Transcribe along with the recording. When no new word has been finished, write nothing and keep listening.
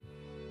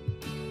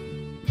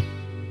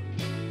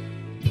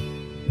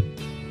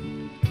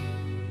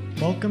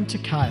Welcome to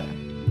Kaya,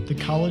 the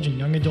college and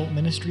young adult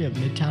ministry of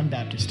Midtown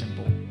Baptist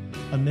Temple,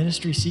 a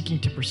ministry seeking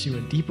to pursue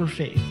a deeper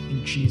faith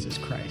in Jesus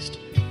Christ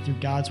through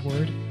God's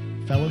Word,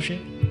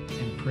 fellowship,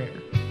 and prayer.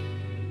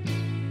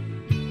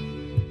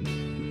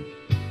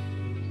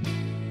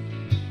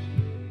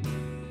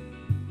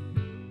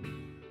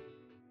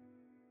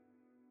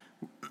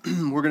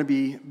 We're going to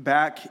be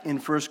back in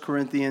 1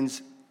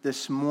 Corinthians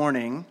this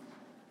morning.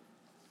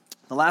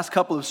 The last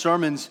couple of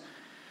sermons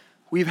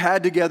we've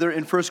had together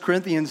in 1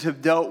 Corinthians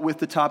have dealt with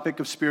the topic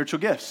of spiritual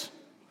gifts,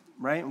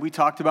 right? And we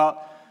talked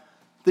about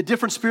the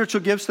different spiritual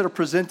gifts that are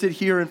presented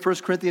here in 1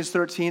 Corinthians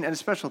 13, and a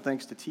special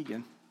thanks to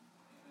Tegan.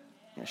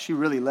 Yeah, she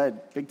really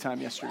led big time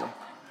yesterday.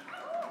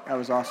 That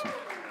was awesome.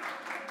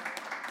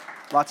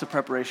 Lots of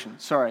preparation.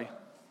 Sorry,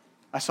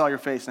 I saw your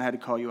face and I had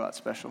to call you out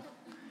special.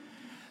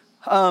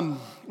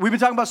 We've been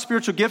talking about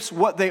spiritual gifts,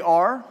 what they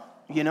are,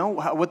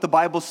 what the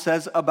Bible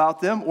says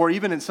about them, or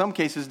even in some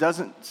cases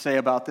doesn't say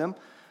about them.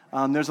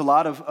 There's a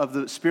lot of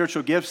the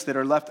spiritual gifts that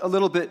are left a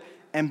little bit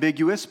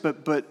ambiguous,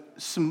 but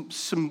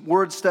some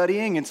word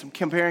studying and some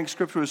comparing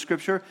Scripture with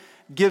Scripture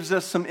gives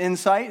us some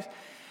insight.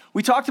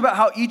 We talked about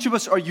how each of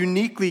us are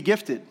uniquely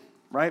gifted,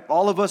 right?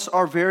 All of us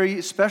are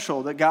very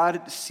special, that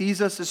God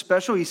sees us as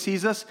special. He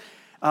sees us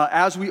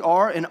as we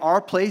are in our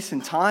place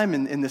and time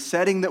and in the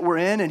setting that we're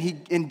in, and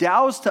He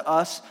endows to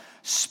us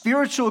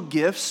spiritual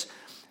gifts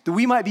that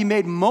we might be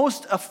made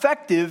most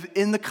effective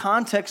in the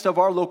context of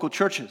our local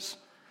churches.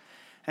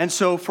 And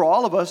so for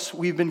all of us,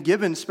 we've been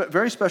given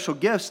very special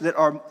gifts that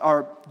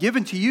are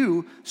given to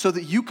you so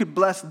that you could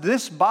bless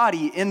this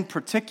body in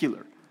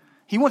particular.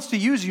 He wants to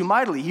use you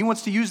mightily. He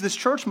wants to use this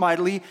church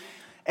mightily.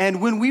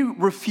 And when we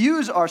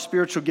refuse our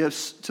spiritual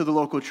gifts to the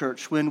local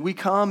church, when we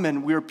come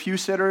and we're pew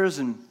sitters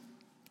and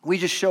we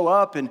just show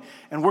up and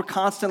we're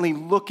constantly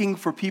looking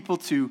for people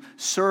to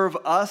serve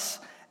us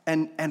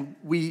and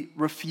we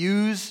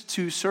refuse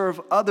to serve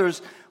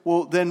others,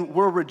 well, then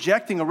we're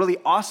rejecting a really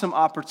awesome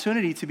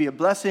opportunity to be a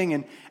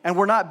blessing, and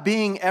we're not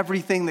being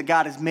everything that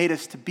God has made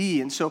us to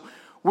be. And so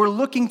we're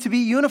looking to be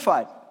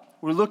unified.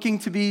 We're looking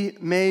to be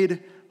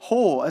made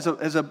whole as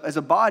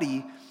a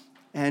body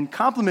and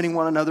complementing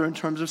one another in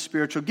terms of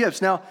spiritual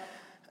gifts. Now,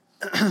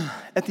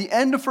 at the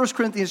end of 1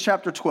 Corinthians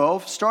chapter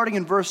 12, starting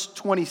in verse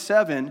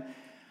 27,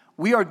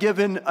 we are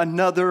given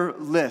another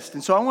list.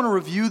 And so I want to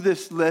review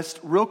this list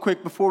real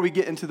quick before we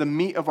get into the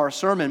meat of our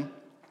sermon.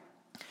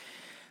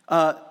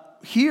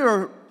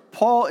 Here,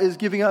 Paul is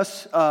giving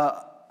us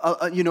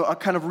a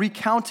kind of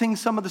recounting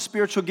some of the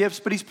spiritual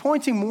gifts, but he's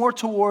pointing more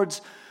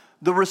towards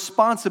the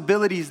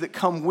responsibilities that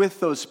come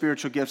with those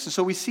spiritual gifts. And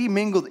so we see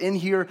mingled in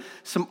here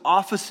some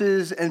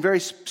offices and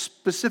very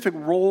specific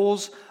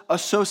roles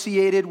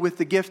associated with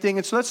the gifting.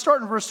 And so let's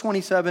start in verse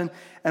 27,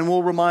 and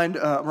we'll remind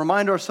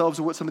ourselves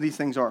of what some of these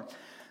things are.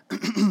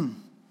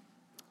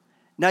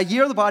 Now ye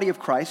are the body of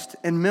Christ,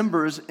 and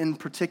members in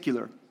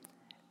particular.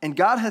 And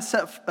God has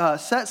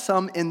set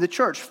some in the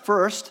church.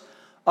 First,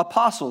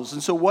 apostles.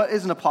 And so what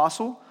is an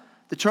apostle?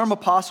 The term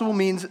apostle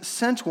means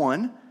sent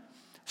one.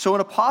 So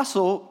an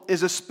apostle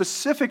is a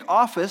specific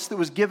office that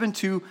was given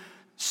to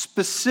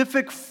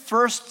specific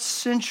first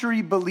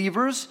century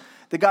believers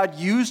that God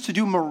used to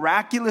do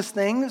miraculous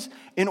things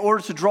in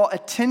order to draw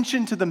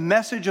attention to the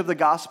message of the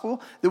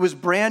gospel that was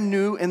brand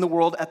new in the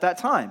world at that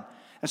time.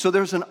 And so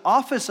there's an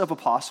office of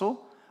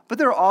apostle, but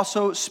there are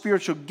also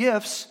spiritual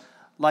gifts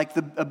like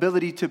the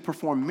ability to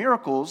perform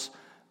miracles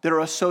that are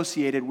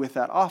associated with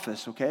that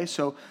office, okay?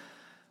 So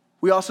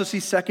we also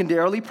see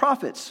secondarily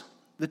prophets.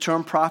 The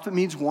term prophet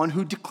means one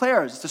who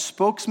declares. It's a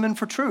spokesman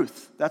for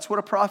truth. That's what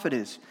a prophet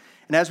is.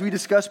 And as we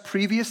discussed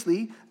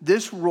previously,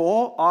 this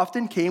role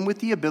often came with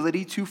the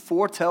ability to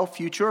foretell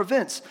future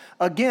events.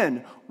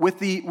 Again, with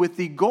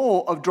the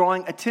goal of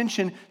drawing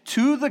attention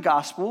to the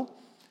gospel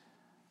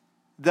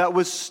that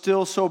was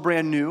still so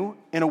brand new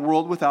in a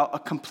world without a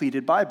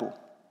completed Bible,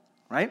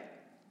 right?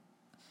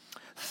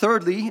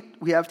 Thirdly,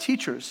 we have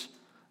teachers.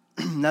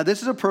 Now,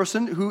 this is a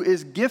person who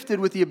is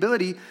gifted with the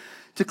ability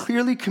to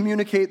clearly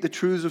communicate the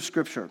truths of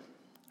Scripture.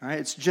 All right?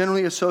 It's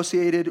generally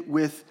associated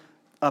with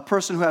a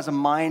person who has a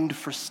mind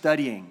for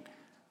studying.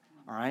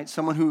 All right?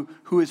 Someone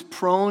who is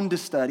prone to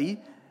study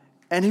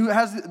and who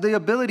has the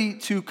ability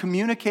to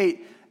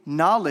communicate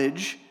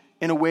knowledge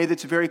in a way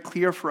that's very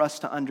clear for us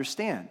to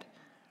understand.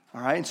 All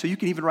right? And so you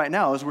can even right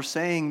now, as we're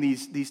saying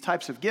these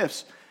types of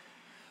gifts,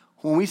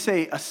 when we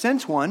say a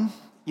sent one,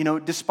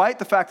 despite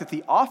the fact that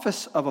the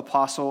office of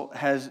apostle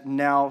has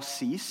now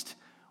ceased,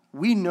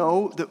 we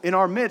know that in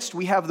our midst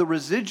we have the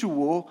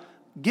residual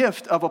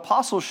gift of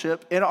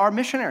apostleship in our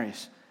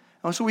missionaries.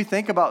 And so we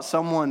think about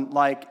someone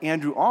like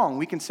Andrew Ong,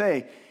 we can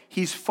say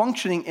he's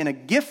functioning in a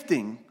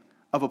gifting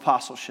of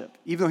apostleship.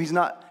 Even though he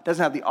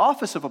doesn't have the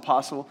office of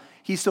apostle,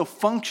 he's still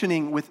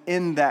functioning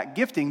within that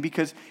gifting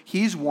because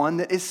he's one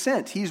that is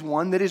sent. He's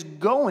one that is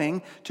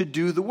going to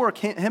do the work,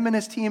 him and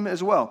his team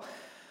as well.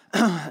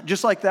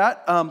 Just like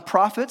that,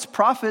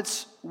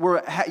 prophets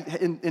were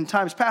in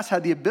times past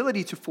had the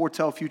ability to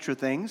foretell future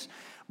things,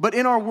 but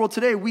in our world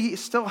today, we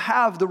still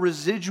have the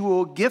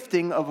residual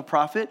gifting of a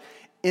prophet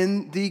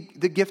in the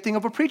gifting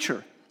of a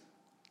preacher.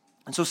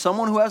 And so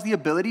someone who has the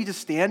ability to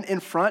stand in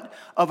front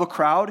of a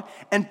crowd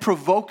and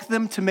provoke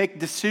them to make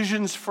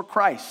decisions for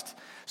Christ.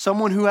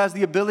 Someone who has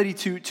the ability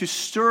to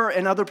stir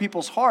in other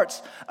people's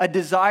hearts a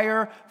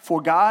desire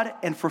for God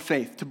and for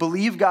faith, to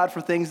believe God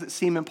for things that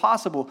seem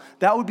impossible.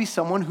 That would be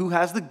someone who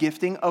has the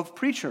gifting of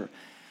preacher.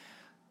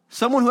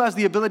 Someone who has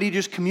the ability to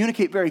just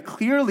communicate very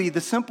clearly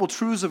the simple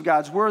truths of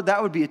God's word,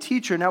 that would be a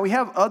teacher. Now we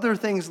have other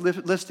things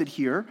listed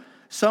here,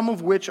 some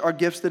of which are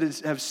gifts that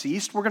have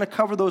ceased. We're going to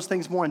cover those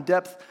things more in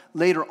depth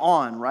later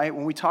on, right?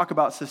 When we talk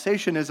about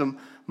cessationism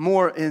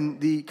more in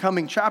the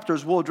coming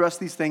chapters, we'll address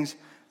these things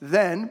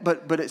then,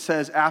 but it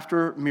says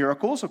after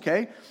miracles,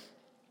 okay?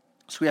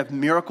 So we have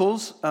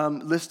miracles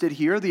listed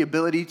here, the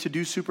ability to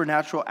do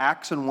supernatural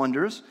acts and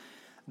wonders.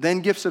 Then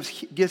gifts of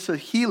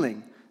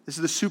healing. This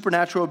is the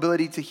supernatural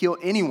ability to heal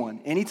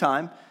anyone,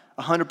 anytime,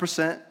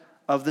 100%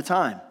 of the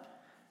time.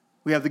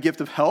 We have the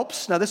gift of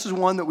helps. Now this is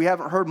one that we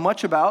haven't heard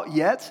much about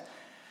yet,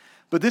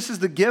 but this is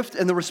the gift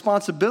and the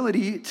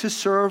responsibility to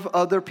serve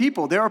other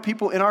people. There are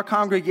people in our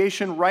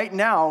congregation right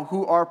now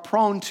who are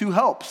prone to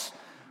helps.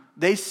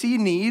 They see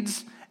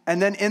needs,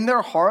 and then in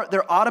their heart,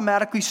 they're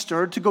automatically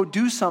stirred to go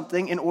do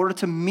something in order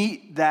to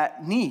meet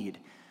that need.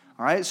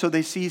 All right, so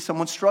they see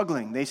someone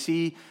struggling. They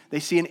see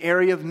an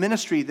area of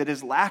ministry that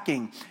is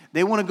lacking.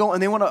 They want to go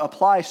and they want to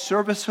apply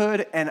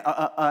servicehood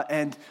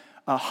and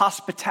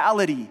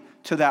hospitality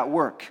to that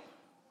work.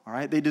 All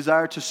right, they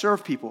desire to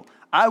serve people.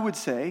 I would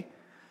say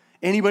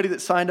anybody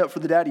that signed up for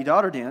the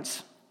daddy-daughter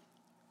dance,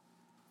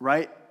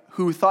 right,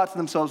 who thought to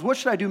themselves, what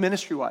should I do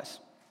ministry-wise?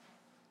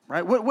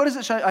 Right? What is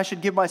it I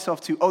should give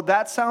myself to? Oh,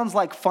 that sounds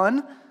like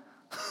fun.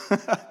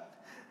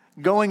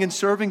 Going and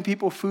serving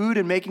people food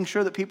and making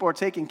sure that people are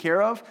taken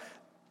care of.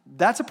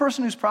 That's a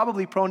person who's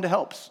probably prone to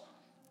helps.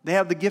 They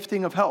have the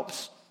gifting of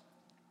helps.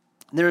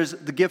 There's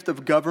the gift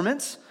of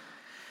governments,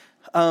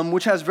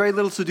 which has very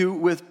little to do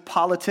with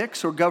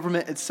politics or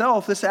government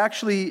itself. This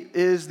actually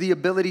is the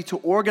ability to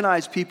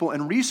organize people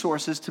and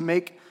resources to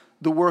make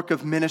the work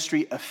of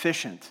ministry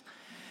efficient.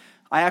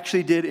 I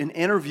actually did an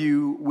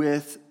interview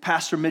with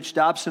Pastor Mitch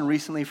Dobson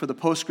recently for the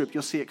Postscript.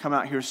 You'll see it come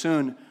out here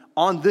soon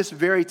on this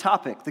very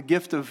topic, the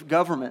gift of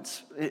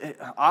governments.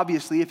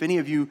 Obviously, if any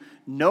of you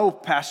know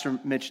Pastor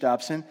Mitch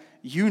Dobson,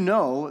 you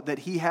know that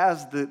he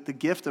has the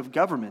gift of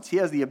governments. He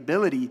has the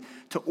ability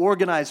to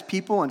organize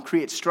people and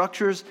create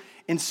structures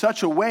in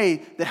such a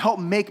way that help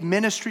make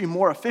ministry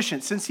more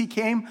efficient. Since he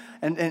came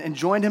and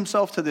joined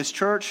himself to this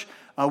church,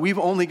 we've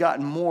only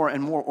gotten more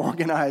and more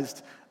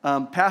organized.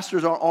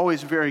 Pastors aren't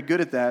always very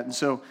good at that, and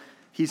so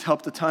he's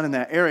helped a ton in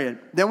that area.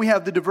 Then we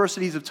have the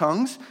diversities of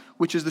tongues,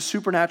 which is the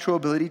supernatural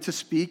ability to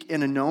speak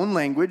in a known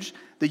language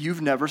that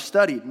you've never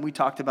studied. And we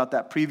talked about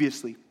that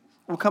previously.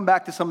 We'll come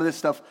back to some of this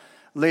stuff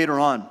later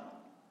on.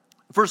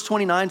 Verse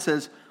 29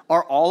 says,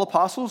 are all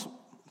apostles?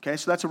 Okay,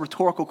 so that's a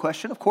rhetorical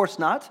question. Of course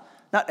not.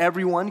 Not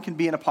everyone can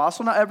be an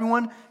apostle. Not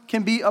everyone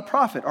can be a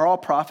prophet. Are all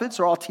prophets?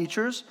 Are all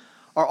teachers?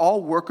 Are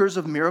all workers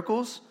of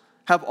miracles?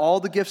 Have all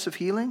the gifts of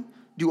healing?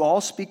 Do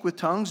all speak with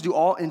tongues? Do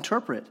all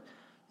interpret?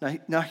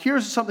 Now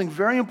here's something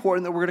very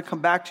important that we're going to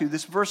come back to.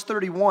 This verse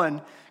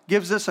 31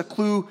 gives us a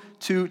clue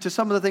to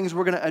some of the things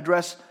we're going to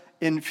address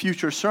in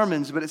future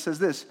sermons, but it says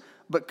this,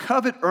 but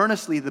covet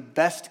earnestly the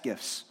best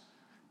gifts,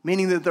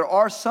 meaning that there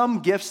are some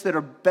gifts that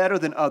are better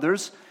than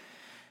others.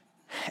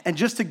 And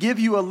just to give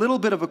you a little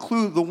bit of a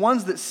clue, the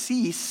ones that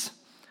cease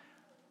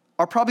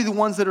are probably the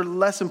ones that are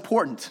less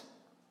important.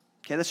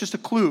 Okay, that's just a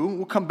clue.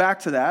 We'll come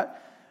back to that.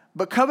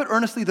 But covet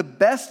earnestly the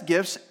best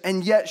gifts,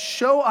 and yet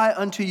show I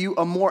unto you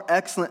a more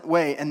excellent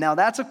way. And now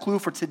that's a clue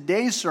for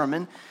today's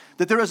sermon,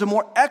 that there is a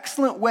more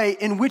excellent way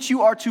in which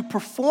you are to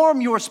perform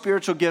your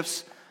spiritual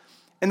gifts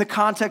in the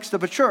context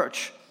of a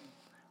church.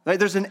 Right?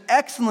 There's an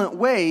excellent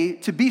way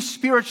to be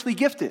spiritually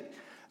gifted.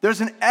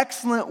 There's an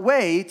excellent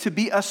way to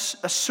be a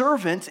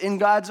servant in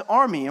God's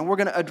army, and we're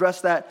going to address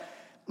that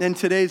in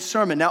today's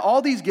sermon. Now,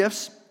 all these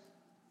gifts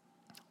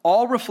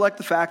all reflect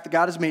the fact that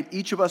God has made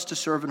each of us to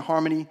serve in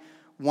harmony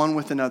one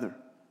with another.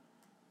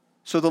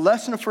 So the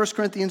lesson of 1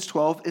 Corinthians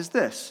 12 is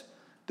this,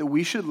 that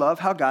we should love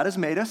how God has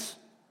made us,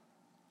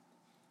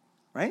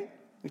 right?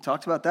 We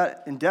talked about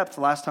that in depth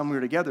the last time we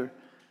were together.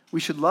 We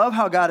should love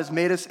how God has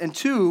made us, and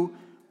two,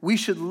 we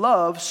should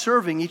love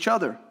serving each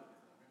other.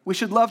 We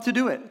should love to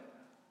do it.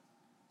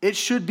 It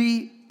should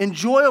be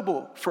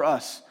enjoyable for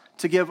us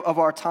to give of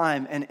our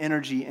time and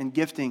energy and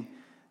gifting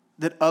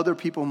that other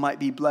people might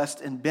be blessed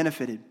and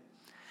benefited.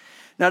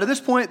 Now, to this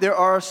point, there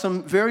are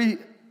some very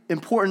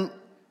important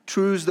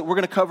truths that we're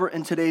going to cover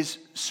in today's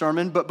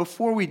sermon. But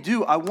before we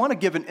do, I want to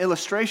give an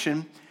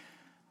illustration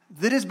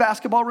that is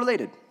basketball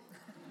related.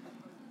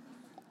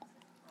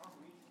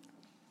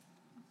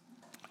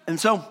 And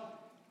so,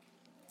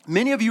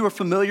 many of you are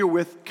familiar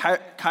with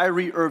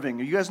Kyrie Irving.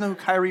 You guys know who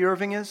Kyrie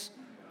Irving is?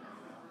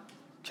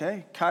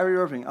 Okay, Kyrie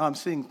Irving. Oh, I'm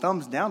seeing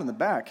thumbs down in the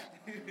back.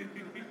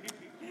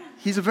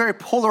 He's a very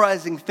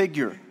polarizing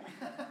figure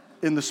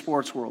in the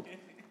sports world.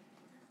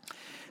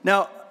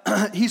 Now,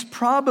 he's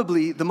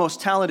probably the most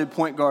talented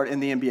point guard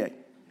in the NBA.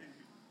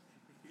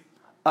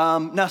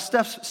 Now,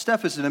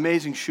 Steph is an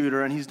amazing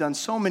shooter, and he's done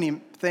so many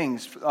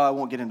things. I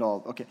won't get into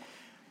all. Okay.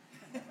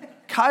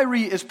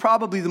 Kyrie is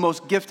probably the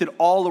most gifted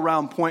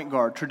all-around point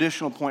guard,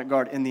 traditional point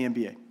guard in the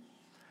NBA.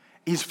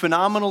 He's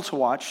phenomenal to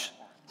watch.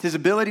 His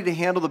ability to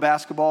handle the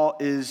basketball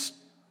is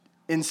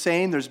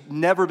insane. There's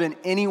never been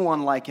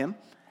anyone like him.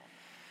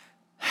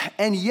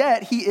 And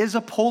yet, he is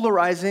a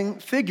polarizing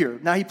figure.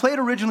 Now, he played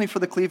originally for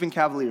the Cleveland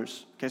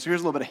Cavaliers. Okay, so here's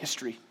a little bit of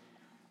history,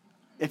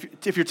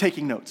 if you're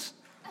taking notes.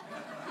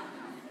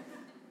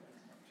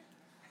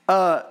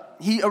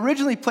 He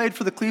originally played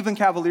for the Cleveland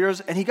Cavaliers,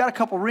 and he got a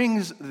couple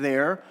rings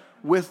there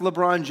with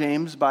LeBron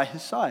James by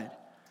his side.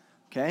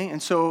 Okay,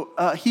 and so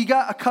he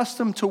got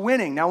accustomed to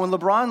winning. Now, when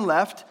LeBron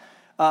left,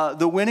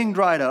 the winning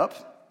dried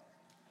up.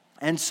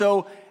 And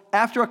so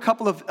after a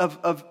couple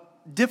of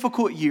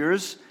difficult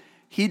years,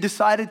 he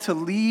decided to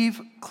leave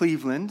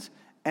Cleveland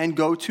and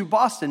go to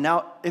Boston.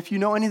 Now, if you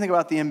know anything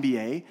about the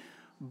NBA,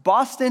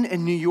 Boston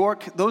and New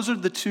York, those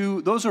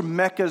are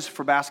meccas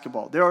for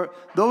basketball.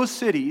 Those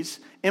cities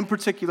in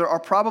particular are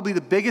probably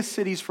the biggest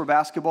cities for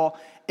basketball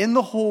in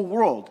the whole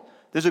world.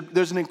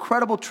 There's an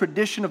incredible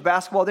tradition of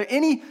basketball there.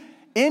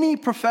 Any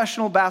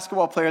professional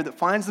basketball player that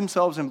finds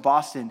themselves in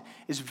Boston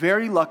is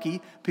very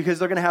lucky because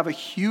they're going to have a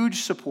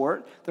huge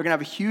support. They're going to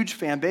have a huge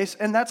fan base.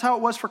 And that's how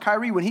it was for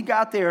Kyrie. When he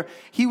got there,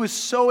 he was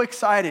so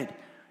excited.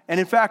 And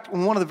in fact,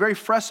 in one of the very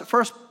first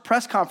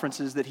press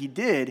conferences that he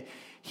did,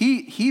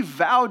 he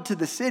vowed to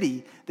the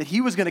city that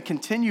he was going to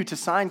continue to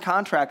sign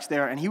contracts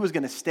there and he was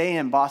going to stay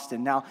in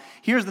Boston. Now,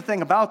 here's the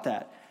thing about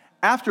that.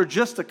 After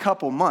just a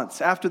couple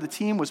months, after the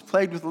team was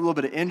plagued with a little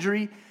bit of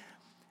injury,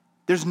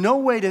 there's no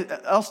way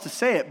else to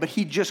say it, but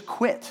he just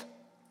quit.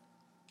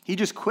 He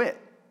just quit.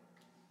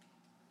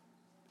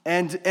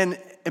 And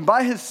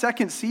by his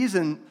second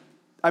season,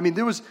 I mean,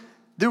 there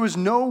was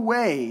no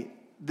way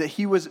that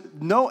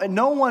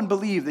no one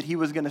believed that he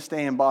was going to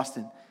stay in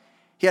Boston.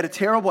 He had a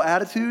terrible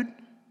attitude.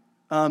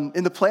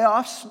 In the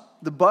playoffs,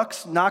 the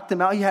Bucks knocked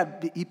him out.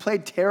 He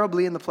played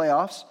terribly in the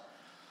playoffs.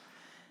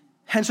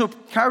 And so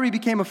Kyrie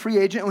became a free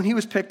agent when he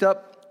was picked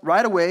up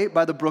right away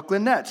by the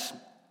Brooklyn Nets,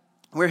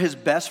 where his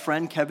best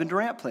friend Kevin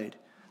Durant played.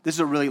 This is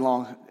a really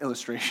long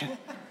illustration.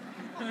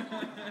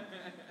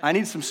 I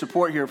need some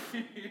support here.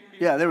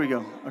 Yeah, there we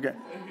go. Okay.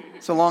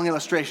 It's a long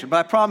illustration, but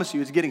I promise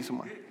you it's getting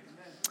somewhere.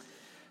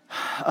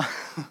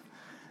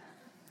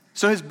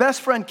 So his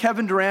best friend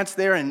Kevin Durant's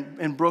there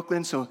in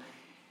Brooklyn, so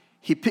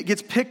he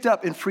gets picked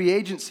up in free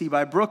agency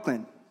by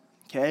Brooklyn,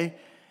 okay?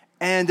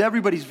 And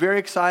everybody's very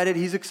excited.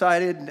 He's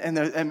excited, and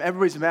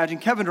everybody's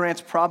imagining Kevin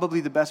Durant's probably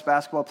the best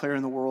basketball player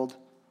in the world,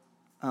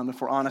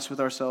 if we're honest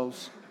with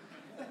ourselves.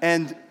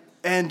 And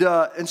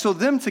so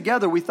them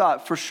together, we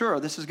thought, for sure,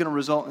 this is going to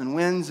result in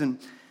wins.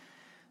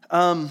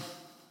 And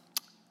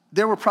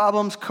there were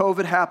problems.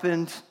 COVID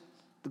happened,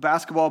 the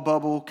basketball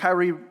bubble.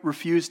 Kyrie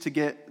refused to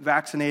get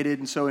vaccinated,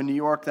 and so in New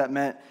York, that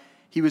meant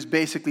he was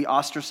basically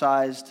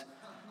ostracized.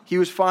 He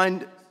was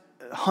fined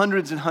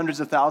hundreds and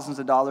hundreds of thousands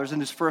of dollars. In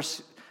his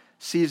first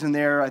season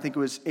there, I think it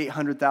was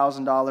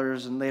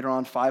 $800,000, and later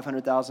on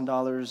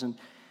 $500,000. And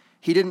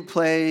he didn't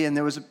play, and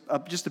there was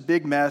just a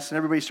big mess, and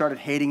everybody started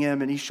hating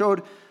him. And he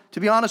showed,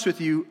 to be honest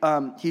with you,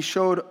 he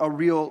showed a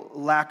real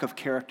lack of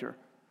character.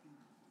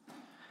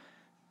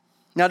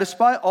 Now,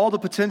 despite all the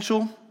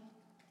potential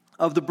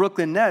of the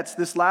Brooklyn Nets,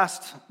 this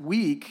last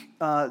week,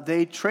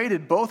 they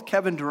traded both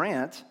Kevin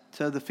Durant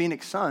to the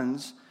Phoenix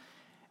Suns,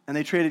 and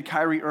they traded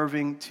Kyrie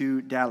Irving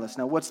to Dallas.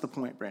 Now, what's the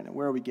point, Brandon?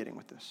 Where are we getting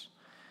with this?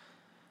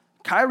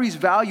 Kyrie's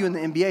value in the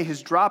NBA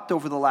has dropped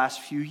over the last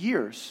few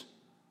years.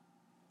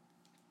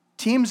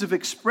 Teams have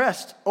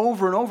expressed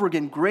over and over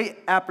again great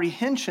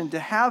apprehension to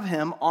have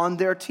him on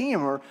their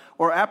team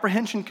or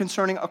apprehension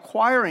concerning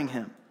acquiring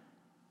him.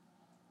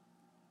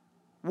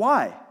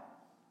 Why?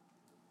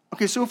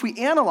 Okay, so if we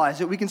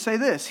analyze it, we can say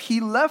this. He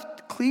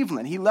left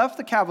Cleveland, he left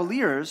the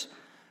Cavaliers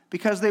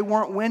because they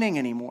weren't winning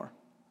anymore.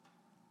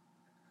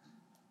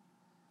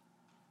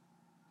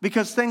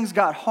 Because things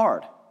got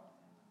hard.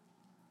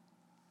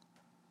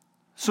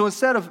 So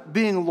instead of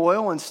being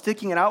loyal and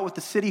sticking it out with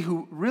the city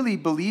who really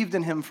believed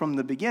in him from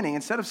the beginning,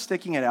 instead of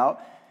sticking it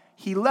out,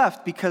 he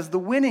left because the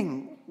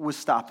winning was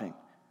stopping.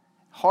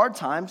 Hard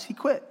times, he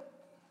quit.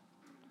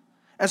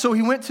 And so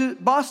he went to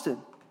Boston.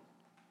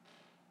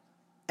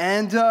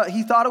 And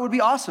he thought it would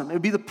be awesome. It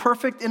would be the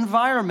perfect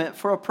environment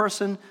for a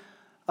person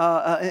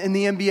in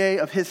the NBA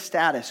of his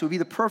status. It would be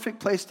the perfect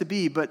place to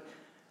be. But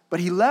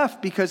he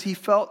left because he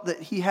felt that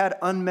he had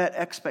unmet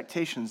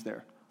expectations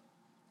there.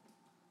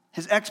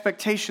 His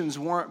expectations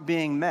weren't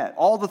being met.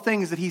 All the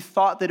things that he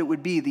thought that it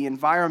would be, the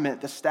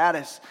environment, the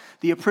status,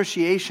 the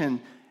appreciation,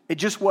 it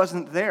just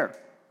wasn't there.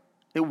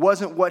 It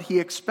wasn't what he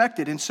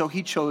expected, and so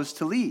he chose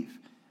to leave.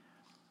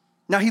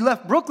 Now, he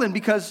left Brooklyn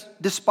because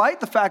despite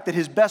the fact that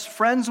his best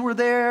friends were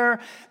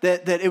there,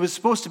 that it was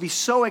supposed to be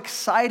so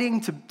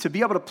exciting to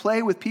be able to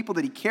play with people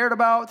that he cared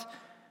about,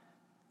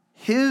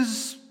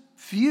 his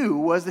view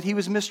was that he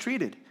was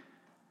mistreated.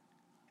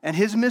 And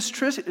his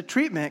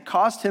mistreatment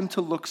caused him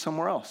to look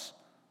somewhere else.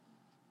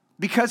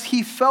 because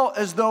he felt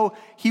as though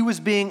he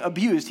was being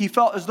abused. He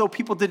felt as though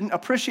people didn't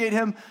appreciate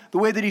him the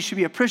way that he should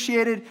be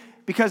appreciated,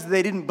 because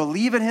they didn't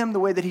believe in him the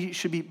way that he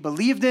should be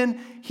believed in.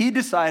 He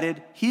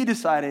decided,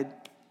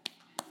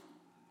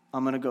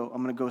 I'm going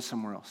to go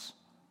somewhere else.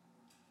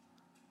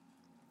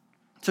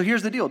 So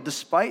here's the deal.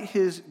 Despite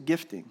his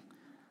gifting,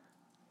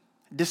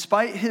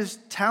 despite his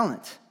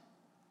talent,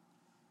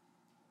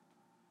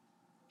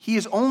 he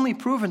has only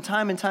proven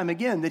time and time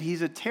again that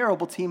he's a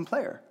terrible team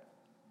player.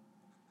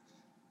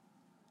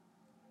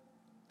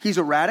 He's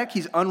erratic.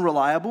 He's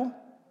unreliable.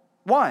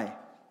 Why?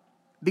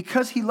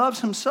 Because he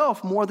loves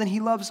himself more than he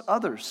loves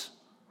others.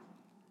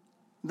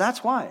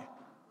 That's why.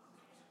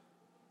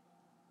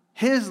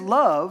 His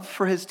love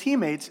for his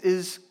teammates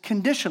is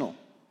conditional.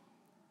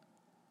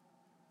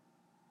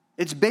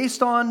 It's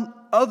based on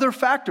other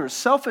factors,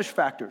 selfish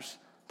factors,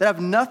 that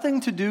have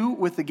nothing to do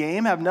with the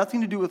game, have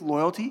nothing to do with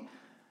loyalty.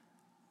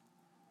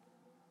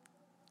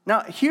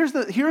 Now, here's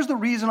the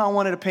reason I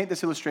wanted to paint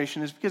this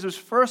illustration, is because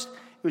it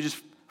was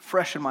just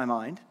fresh in my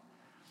mind.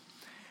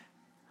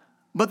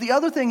 But the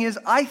other thing is,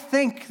 I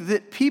think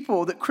that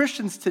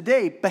Christians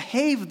today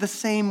behave the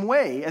same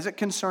way as it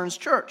concerns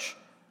church.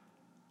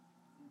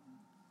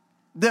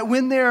 That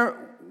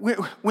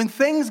when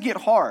things get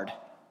hard,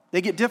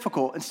 they get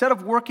difficult, instead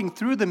of working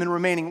through them and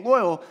remaining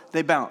loyal,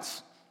 they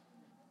bounce.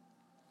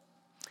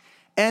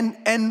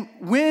 And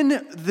when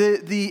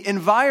the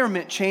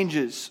environment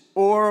changes,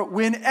 or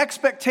when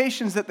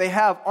expectations that they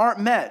have aren't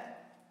met,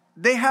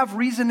 they have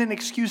reason and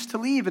excuse to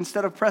leave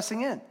instead of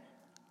pressing in.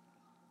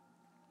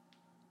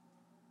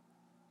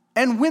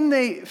 And when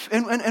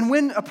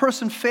when a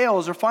person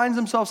fails or finds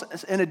themselves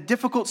in a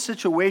difficult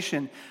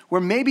situation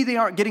where maybe they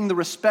aren't getting the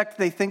respect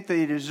they think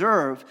they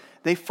deserve,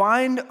 they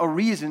find a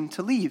reason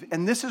to leave.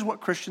 And this is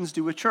what Christians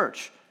do with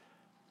church.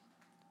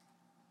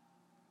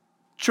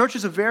 Church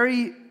is a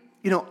very,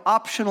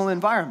 optional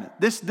environment.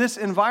 This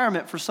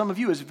environment for some of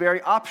you is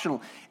very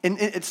optional. And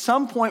at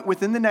some point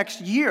within the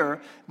next year,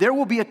 there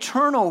will be a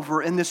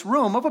turnover in this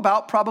room of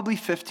about probably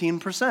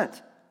 15%.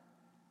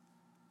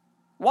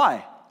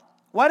 Why?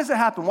 Why does that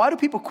happen? Why do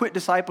people quit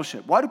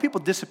discipleship? Why do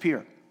people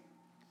disappear?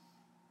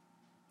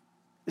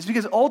 It's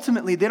because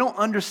ultimately they don't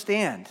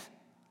understand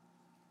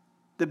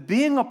that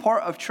being a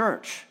part of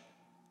church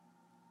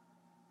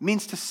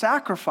means to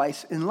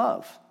sacrifice in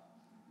love.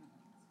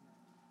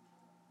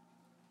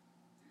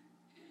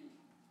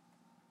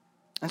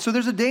 And so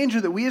there's a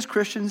danger that we as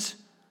Christians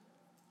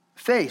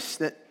face,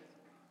 that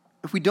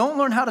if we don't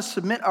learn how to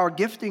submit our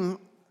gifting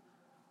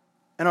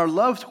and our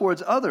love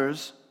towards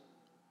others,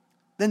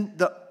 then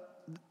the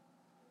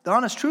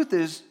honest truth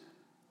is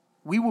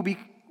we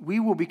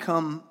will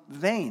become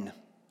vain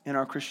in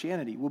our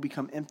Christianity. We'll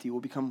become empty. We'll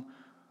become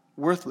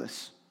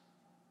worthless.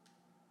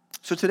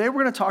 So today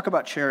we're going to talk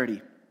about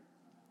charity.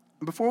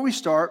 And before we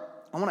start,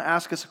 I want to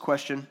ask us a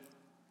question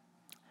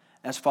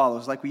as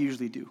follows, like we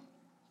usually do.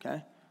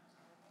 Okay?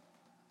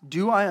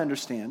 Do I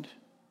understand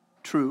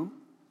true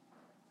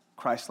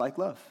Christ-like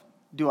love?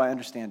 Do I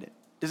understand it?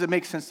 Does it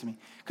make sense to me?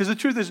 Because the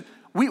truth is,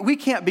 we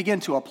can't begin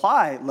to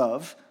apply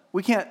love.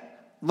 We can't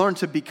learn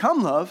to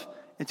become love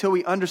until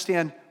we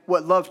understand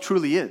what love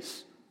truly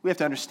is. We have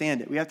to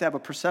understand it. We have to have a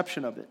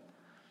perception of it.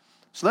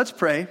 So let's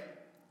pray,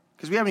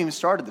 because we haven't even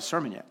started the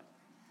sermon yet.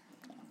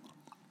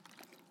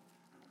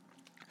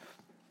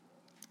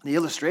 The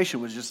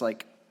illustration was just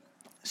like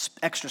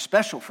extra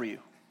special for you.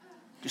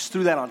 Just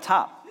threw that on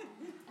top.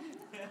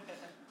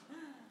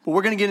 But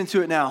we're going to get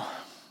into it now.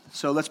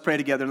 So let's pray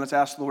together and let's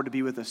ask the Lord to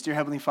be with us. Dear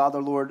Heavenly Father,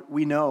 Lord,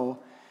 we know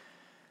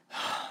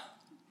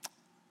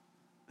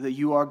that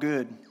you are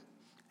good.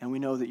 And we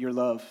know that you're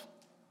love,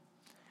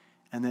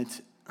 and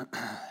that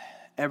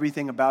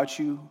everything about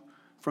you,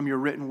 from your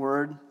written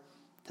word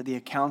to the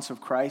accounts of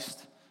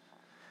Christ,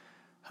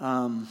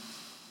 to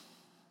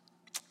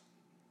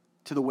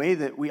the way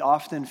that we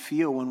often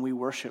feel when we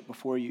worship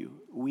before you,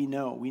 we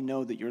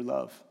know that you're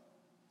love.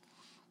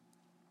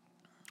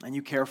 And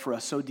you care for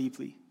us so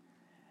deeply.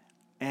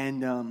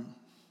 And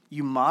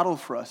you model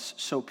for us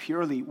so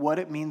purely what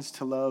it means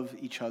to love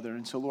each other.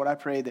 And so, Lord, I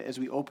pray that as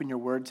we open your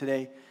word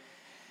today,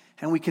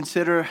 and we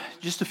consider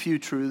just a few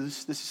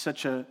truths. This is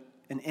such an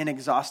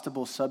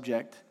inexhaustible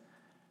subject.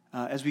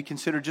 As we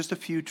consider just a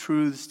few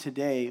truths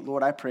today,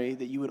 Lord, I pray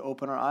that you would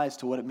open our eyes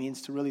to what it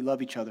means to really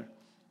love each other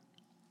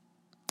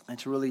and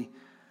to really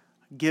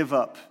give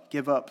up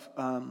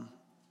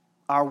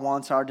our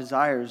wants, our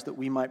desires, that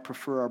we might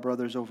prefer our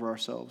brothers over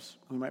ourselves.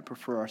 We might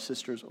prefer our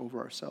sisters over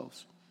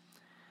ourselves.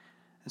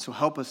 And so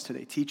help us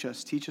today. Teach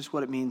us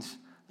what it means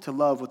to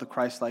love with a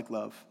Christ-like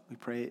love. We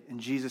pray it in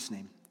Jesus'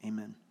 name.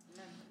 Amen.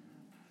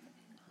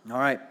 All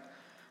right,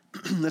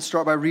 let's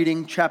start by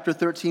reading chapter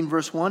 13,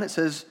 verse 1. It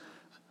says,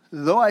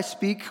 "Though I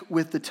speak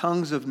with the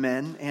tongues of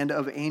men and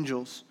of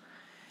angels,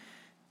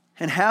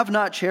 and have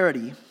not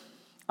charity,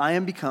 I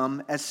am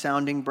become as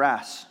sounding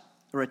brass,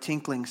 or a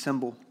tinkling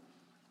cymbal.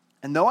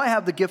 And though I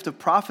have the gift of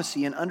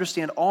prophecy and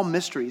understand all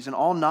mysteries and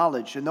all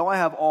knowledge, and though I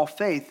have all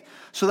faith,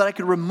 so that I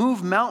could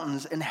remove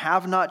mountains and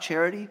have not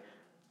charity,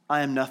 I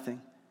am nothing.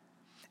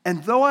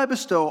 And though I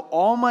bestow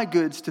all my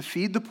goods to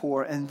feed the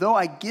poor, and though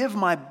I give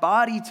my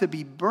body to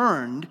be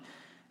burned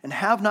and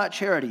have not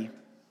charity,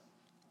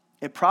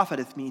 it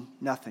profiteth me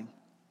nothing.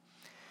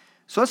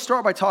 So let's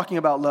start by talking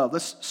about love.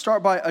 Let's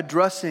start by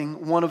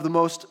addressing one of the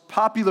most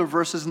popular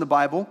verses in the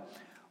Bible,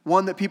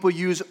 one that people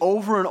use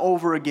over and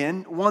over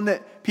again, one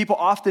that people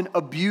often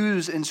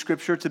abuse in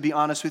Scripture, to be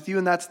honest with you,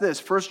 and that's this.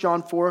 1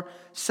 John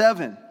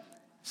 4:7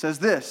 says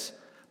this,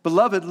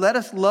 "Beloved, let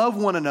us love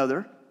one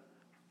another,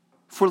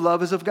 for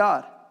love is of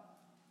God.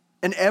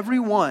 And every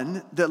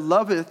one that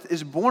loveth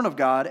is born of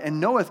God and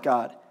knoweth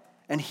God.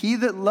 And he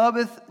that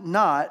loveth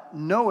not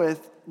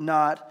knoweth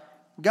not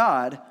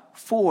God,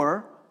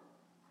 for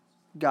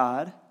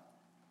God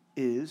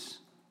is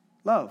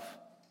love."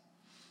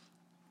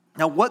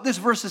 Now, what this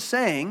verse is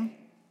saying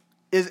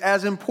is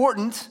as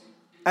important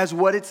as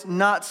what it's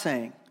not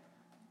saying.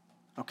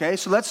 Okay,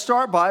 so let's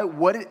start by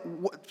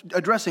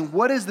addressing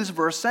what is this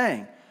verse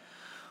saying.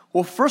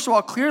 Well, first of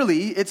all,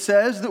 clearly it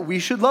says that we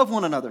should love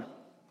one another,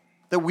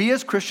 that we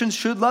as Christians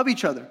should love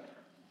each other.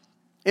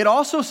 It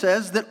also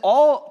says that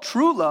all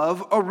true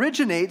love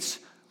originates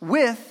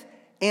with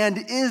and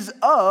is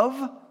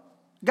of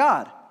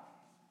God.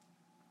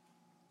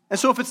 And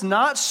so if it's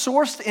not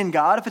sourced in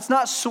God, if it's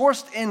not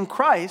sourced in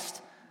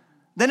Christ,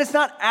 then it's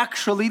not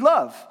actually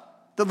love.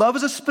 The love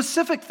is a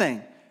specific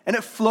thing, and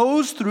it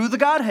flows through the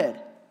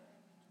Godhead.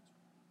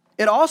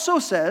 It also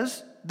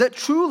says that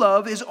true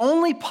love is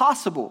only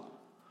possible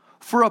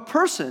for a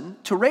person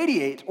to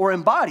radiate or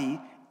embody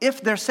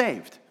if they're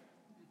saved.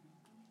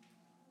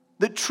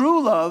 That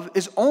true love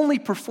is only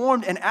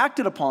performed and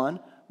acted upon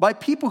by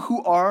people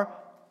who are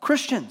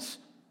Christians,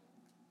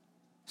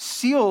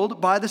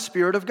 sealed by the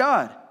Spirit of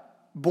God,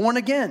 born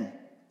again.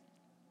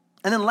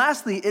 And then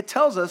lastly, it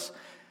tells us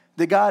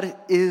that God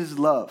is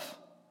love,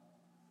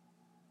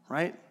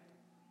 right?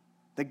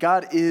 That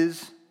God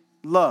is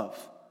love.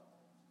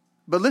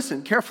 But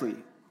listen carefully,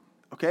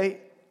 okay?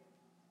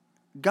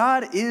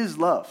 God is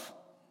love.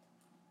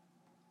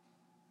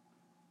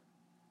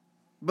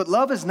 But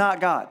love is not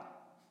God.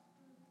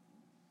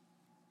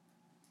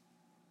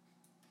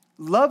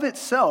 Love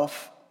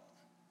itself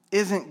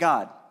isn't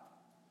God.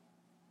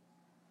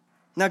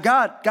 Now,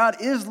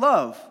 God is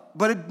love,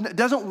 but it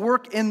doesn't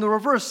work in the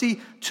reverse.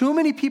 See, too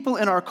many people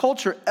in our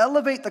culture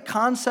elevate the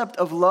concept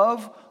of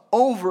love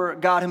over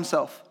God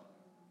himself.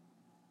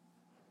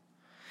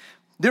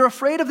 They're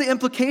afraid of the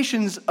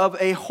implications of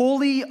a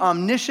holy,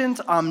 omniscient,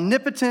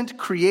 omnipotent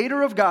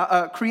creator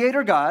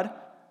God.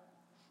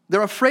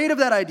 They're afraid of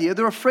that idea.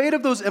 They're afraid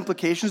of those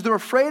implications. They're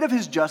afraid of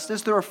his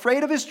justice. They're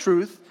afraid of his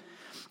truth.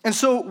 And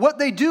so what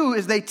they do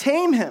is they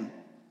tame him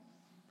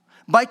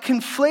by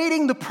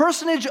conflating the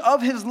personage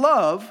of his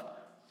love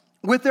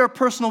with their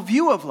personal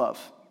view of love.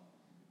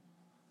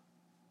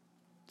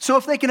 So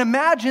if they can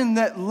imagine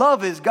that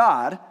love is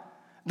God,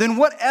 then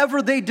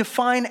whatever they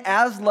define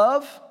as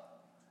love,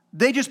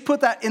 they just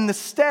put that in the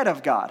stead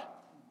of God.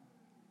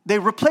 They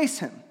replace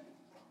him.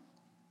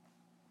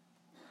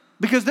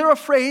 Because they're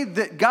afraid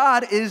that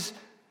God is,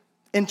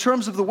 in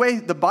terms of the way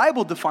the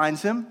Bible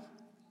defines him,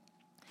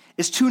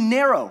 is too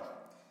narrow.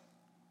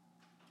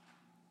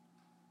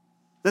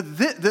 That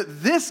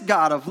this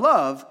God of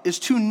love is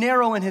too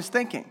narrow in his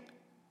thinking.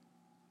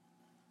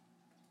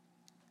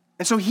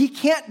 And so he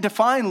can't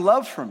define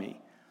love for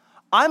me.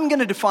 I'm going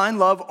to define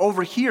love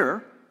over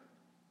here,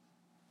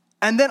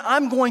 and then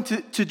I'm going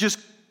to just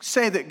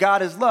say that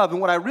God is love. And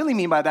what I really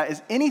mean by that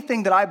is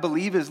anything that I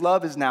believe is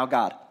love is now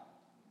God.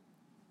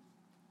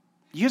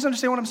 You guys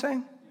understand what I'm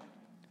saying?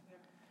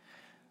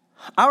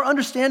 Our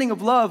understanding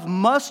of love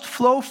must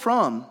flow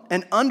from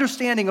an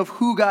understanding of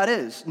who God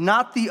is,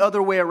 not the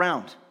other way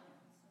around.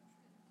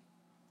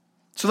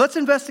 So let's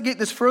investigate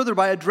this further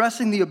by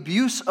addressing the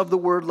abuse of the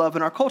word love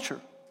in our culture.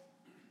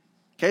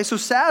 Okay, so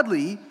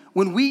sadly,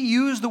 when we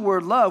use the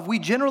word love, we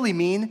generally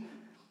mean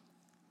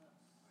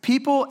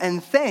people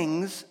and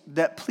things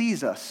that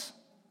please us.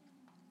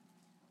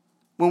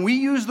 When we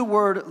use the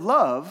word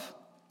love,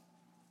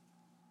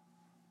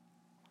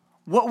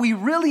 what we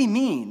really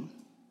mean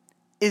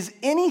is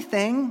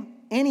anything,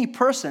 any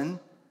person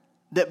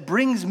that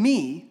brings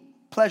me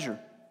pleasure.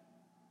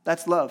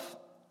 That's love.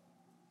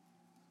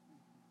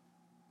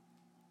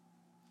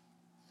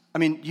 I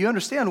mean, you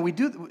understand,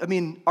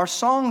 our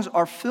songs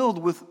are filled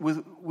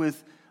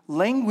with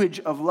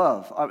language of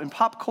love. In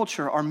pop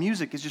culture, our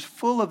music is just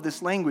full of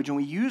this language, and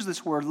we use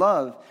this word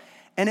love,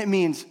 and it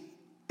means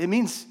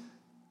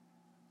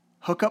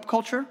hookup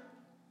culture.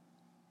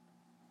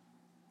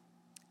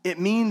 It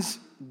means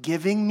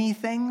giving me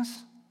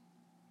things.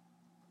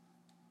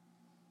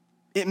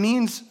 It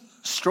means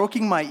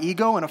stroking my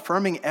ego and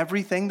affirming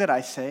everything that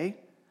I say.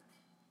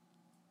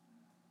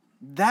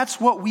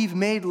 That's what we've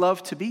made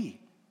love to be.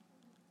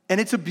 And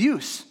it's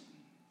abuse.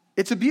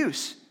 It's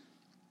abuse.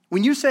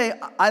 When you say,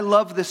 I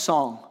love this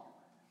song,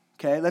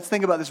 okay, let's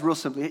think about this real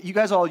simply.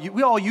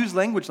 We all use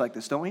language like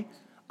this, don't we?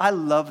 I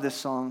love this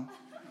song.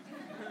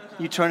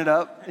 You turn it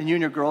up and you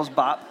and your girls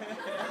bop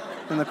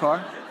in the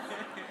car.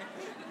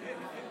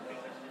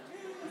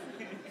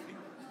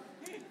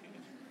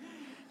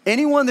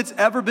 Anyone that's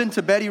ever been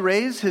to Betty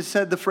Ray's has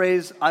said the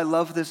phrase, "I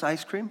love this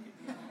ice cream"?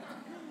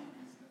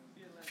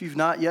 If you've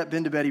not yet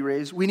been to Betty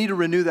Ray's, we need to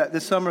renew that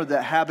this summer,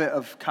 the habit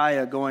of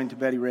Kaya going to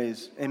Betty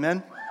Ray's.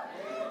 Amen?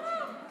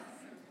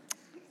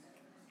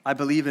 I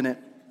believe in it.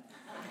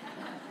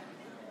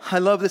 I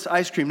love this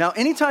ice cream. Now,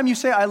 anytime you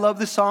say, "I love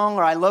this song"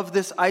 or "I love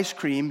this ice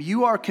cream,"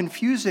 you're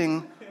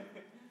confusing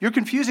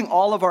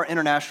all of our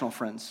international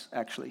friends,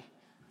 actually.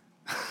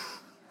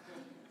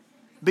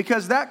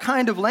 Because that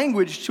kind of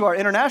language to our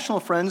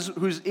international friends,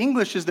 whose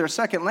English is their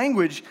second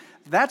language,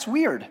 that's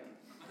weird,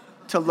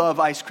 to love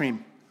ice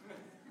cream.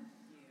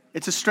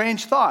 It's a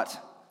strange thought.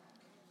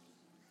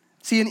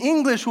 See, in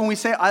English, when we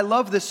say, "I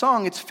love this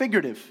song," it's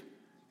figurative.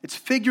 It's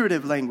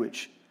figurative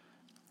language.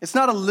 It's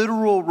not a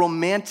literal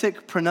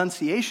romantic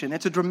pronunciation.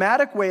 It's a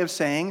dramatic way of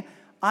saying,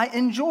 "I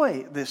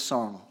enjoy this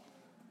song."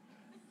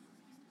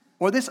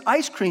 Or "this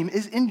ice cream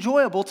is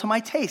enjoyable to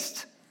my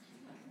taste."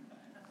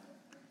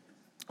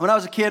 When I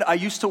was a kid, I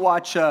used to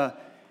watch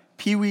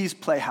Pee-wee's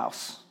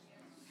Playhouse,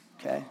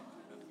 okay?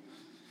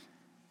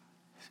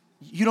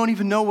 You don't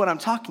even know what I'm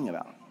talking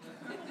about.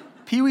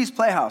 Pee-wee's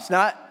Playhouse.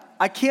 Now,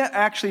 I can't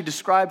actually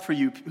describe for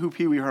you who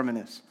Pee-wee Herman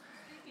is.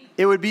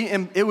 It would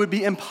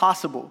be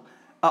impossible.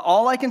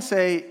 All I can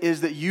say is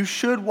that you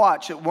should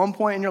watch, at one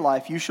point in your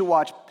life, you should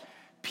watch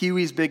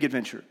Pee-wee's Big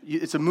Adventure.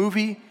 It's a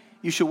movie.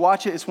 You should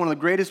watch it. It's one of the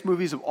greatest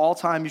movies of all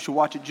time. You should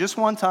watch it just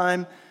one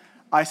time.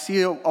 I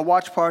see a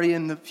watch party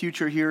in the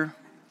future here.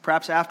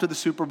 Perhaps after the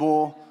Super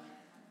Bowl,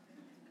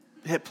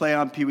 hit play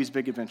on Pee-wee's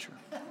Big Adventure,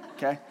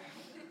 okay?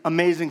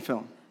 Amazing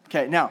film.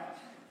 Okay, now,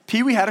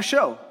 Pee-wee had a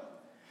show.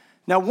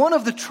 Now, one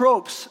of the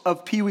tropes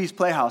of Pee-wee's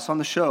Playhouse on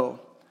the show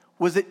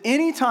was that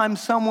anytime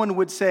someone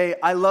would say,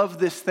 "I love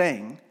this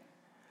thing,"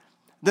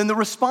 then the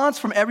response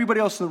from everybody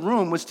else in the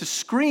room was to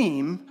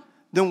scream,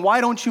 "Then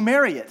why don't you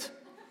marry it?"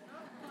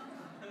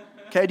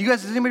 Okay,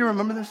 does anybody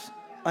remember this?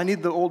 I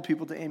need the old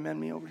people to amen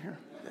me over here.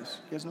 Yes,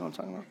 you guys know what I'm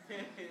talking about?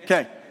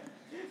 Okay.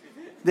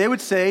 They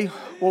would say,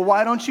 "Well,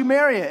 why don't you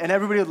marry it?" And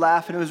everybody would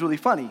laugh, and it was really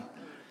funny.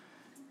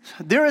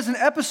 There is an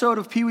episode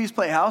of Pee-wee's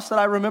Playhouse that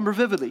I remember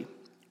vividly,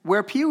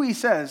 where Pee-wee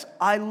says,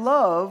 "I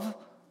love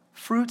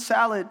fruit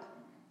salad."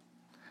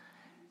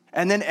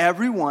 And then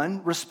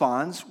everyone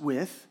responds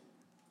with,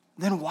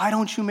 "Then why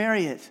don't you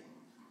marry it?"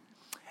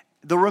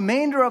 The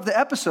remainder of the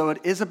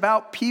episode is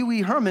about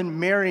Pee-wee Herman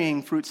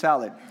marrying fruit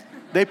salad.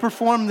 They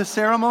perform the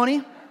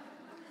ceremony.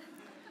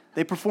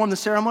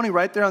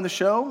 Right there on the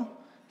show.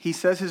 He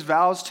says his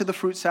vows to the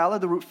fruit salad.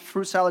 The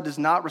fruit salad does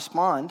not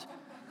respond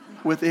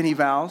with any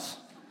vows.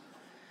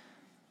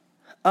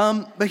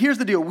 But here's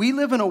the deal. We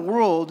live in a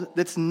world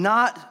that's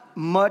not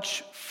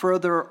much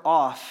further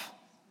off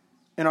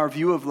in our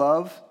view of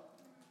love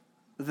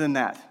than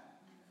that.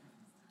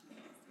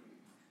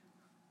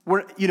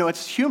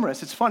 It's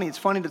humorous. It's funny. It's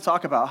funny to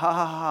talk about. Ha,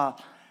 ha, ha.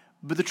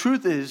 But the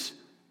truth is,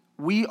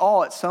 we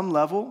all at some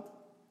level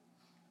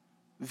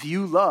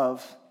view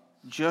love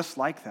just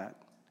like that.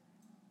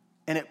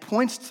 And it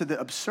points to the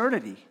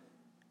absurdity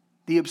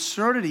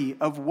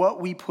of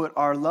what we put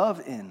our love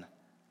in,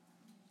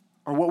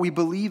 or what we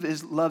believe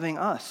is loving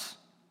us.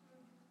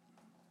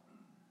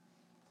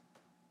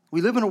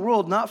 We live in a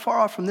world not far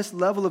off from this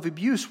level of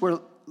abuse where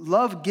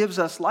love gives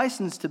us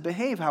license to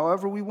behave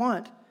however we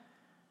want.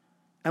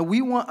 And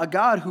we want a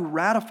God who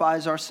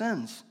ratifies our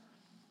sins.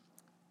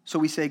 So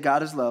we say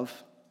God is love,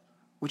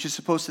 which is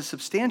supposed to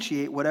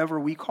substantiate whatever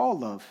we call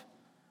love.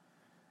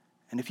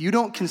 And if you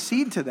don't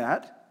concede to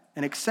that,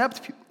 and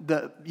accept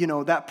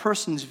that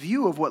person's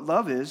view of what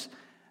love is,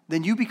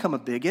 then you become a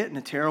bigot and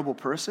a terrible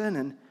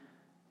person.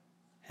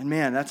 And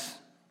man, it's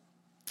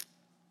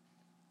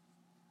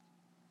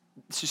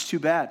just too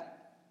bad.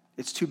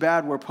 It's too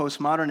bad where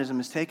postmodernism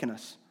has taken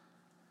us.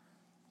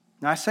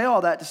 Now, I say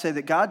all that to say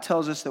that God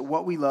tells us that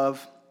what we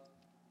love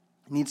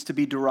needs to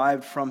be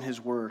derived from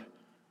His Word.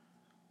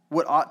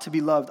 What ought to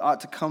be loved ought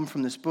to come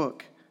from this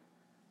book.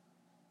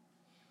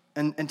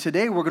 And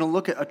today we're going to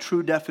look at a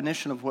true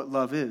definition of what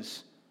love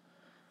is.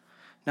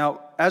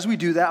 Now, as we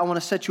do that, I want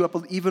to set you up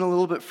even a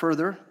little bit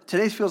further.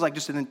 Today feels like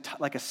just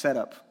like a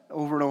setup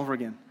over and over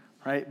again,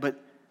 right? But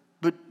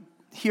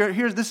here,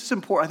 this is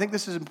important. I think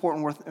this is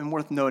important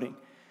worth noting.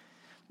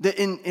 That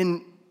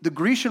in the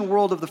Grecian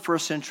world of the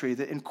first century,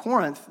 that in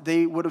Corinth,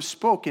 they would have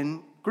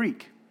spoken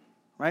Greek,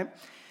 right?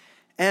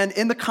 And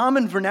in the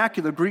common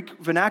vernacular, Greek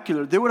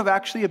vernacular, there would have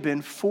actually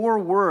been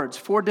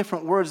four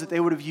different words that they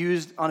would have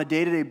used on a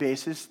day-to-day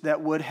basis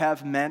that would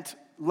have meant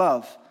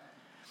love.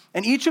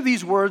 And each of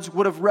these words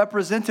would have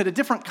represented a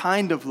different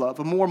kind of love,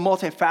 a more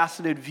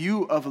multifaceted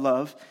view of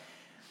love.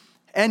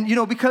 And,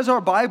 because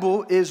our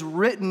Bible is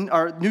written,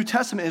 our New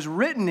Testament is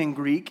written in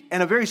Greek,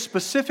 and a very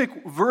specific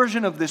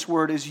version of this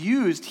word is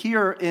used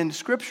here in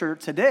Scripture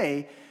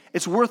today,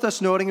 it's worth us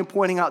noting and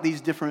pointing out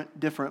these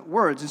different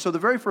words. And so the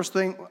very first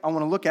thing I want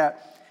to look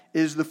at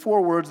is the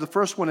four words. The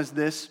first one is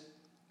the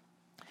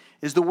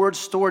word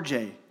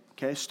storge.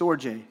 Okay,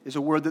 storge is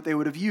a word that they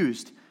would have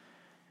used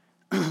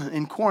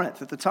in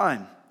Corinth at the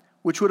time,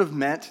 which would have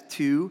meant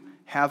to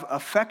have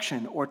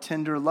affection or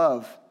tender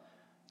love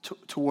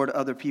toward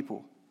other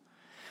people.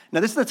 Now,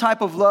 this is the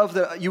type of love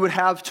that you would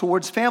have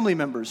towards family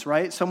members,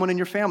 right? Someone in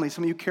your family,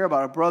 someone you care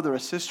about, a brother, a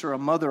sister, a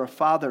mother, a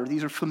father.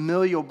 These are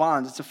familial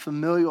bonds. It's a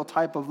familial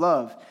type of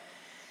love.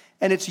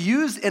 And it's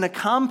used in a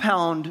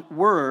compound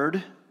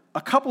word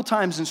a couple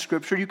times in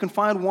Scripture. You can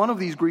find one of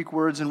these Greek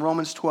words in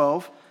Romans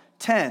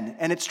 12:10,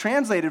 and it's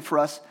translated for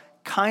us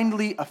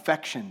kindly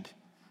affectioned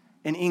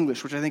in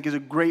English, which I think is a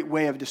great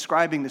way of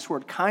describing this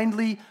word,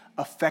 kindly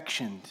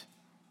affectioned.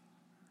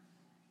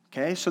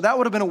 Okay, so that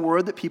would have been a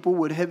word that people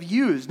would have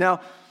used.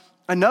 Now,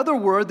 another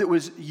word that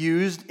was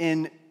used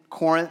in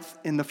Corinth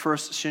in the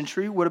first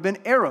century would have been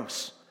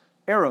eros,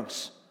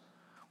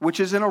 which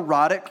is an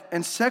erotic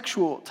and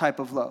sexual type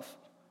of love,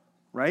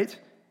 right?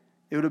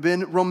 It would have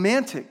been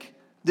romantic.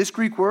 This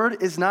Greek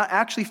word is not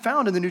actually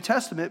found in the New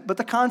Testament, but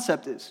the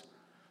concept is.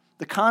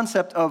 The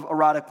concept of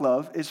erotic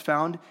love is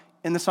found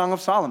in the Song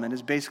of Solomon.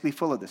 It's basically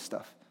full of this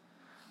stuff,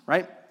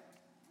 right?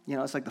 You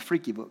know, it's like the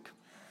freaky book.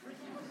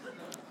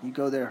 You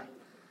go there.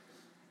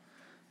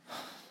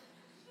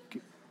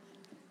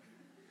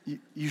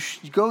 You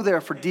go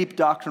there for deep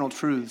doctrinal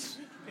truths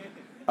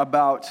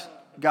about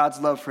God's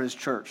love for his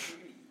church.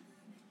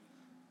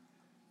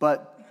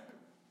 But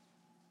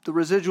the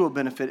residual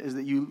benefit is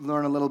that you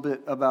learn a little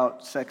bit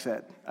about sex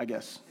ed, I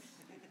guess.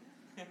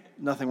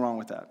 Nothing wrong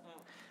with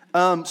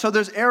that. So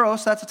there's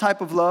eros. That's a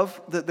type of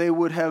love that they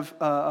would have,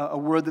 a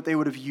word that they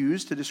would have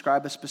used to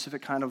describe a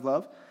specific kind of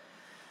love.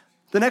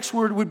 The next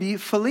word would be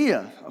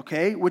philia,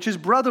 okay, which is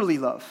brotherly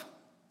love.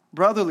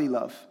 Brotherly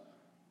love.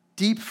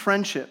 Deep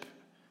friendship.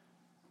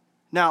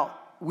 Now,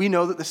 we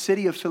know that the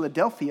city of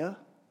Philadelphia,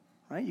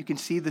 right, you can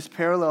see this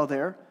parallel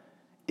there,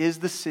 this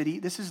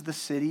is the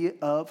city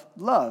of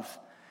love.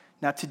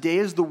 Now, today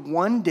is the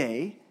one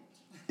day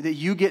that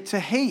you get to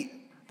hate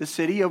the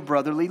city of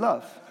brotherly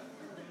love.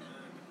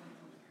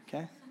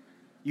 Okay?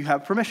 You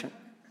have permission.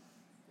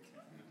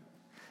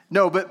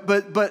 No,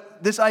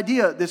 but this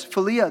idea, this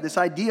philia, this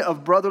idea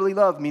of brotherly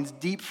love means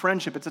deep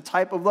friendship. It's a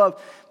type of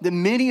love that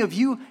many of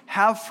you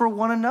have for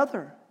one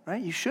another, right?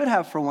 You should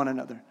have for one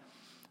another.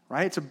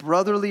 Right? It's a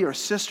brotherly or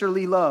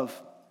sisterly love.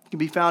 It can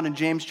be found in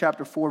James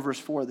chapter 4, verse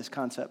 4, this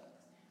concept.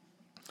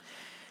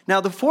 Now,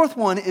 the fourth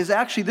one is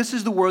actually, this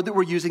is the word that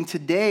we're using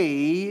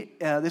today.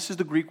 This is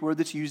the Greek word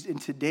that's used in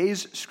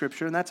today's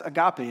scripture, and that's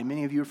agape. And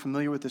many of you are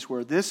familiar with this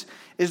word. This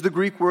is the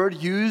Greek word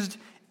used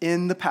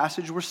in the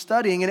passage we're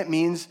studying, and it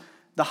means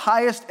the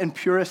highest and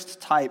purest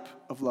type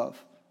of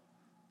love.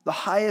 The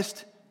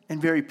highest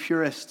and very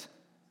purest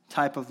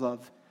type of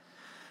love.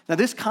 Now,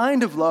 this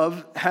kind of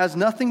love has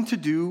nothing to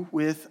do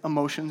with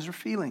emotions or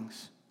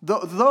feelings,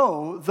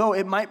 though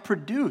it might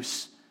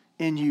produce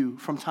in you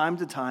from time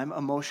to time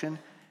emotion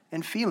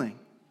and feeling.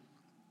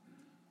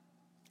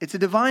 It's a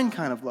divine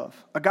kind of love.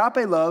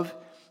 Agape love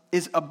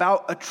is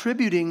about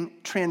attributing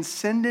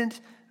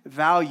transcendent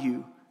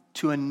value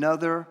to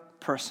another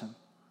person.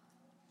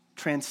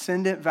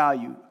 Transcendent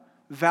value.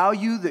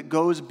 Value that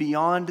goes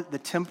beyond the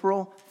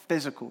temporal,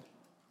 physical.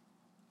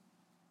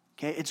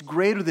 Okay, it's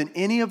greater than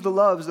any of the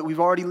loves that we've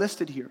already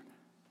listed here.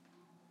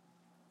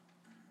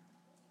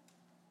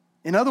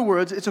 In other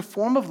words, it's a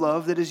form of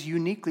love that is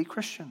uniquely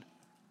Christian.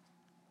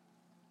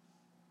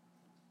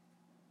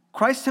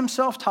 Christ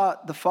himself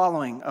taught the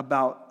following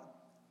about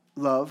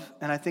love,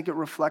 and I think it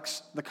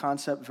reflects the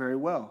concept very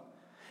well.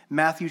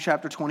 Matthew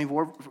chapter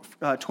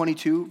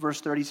 22,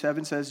 verse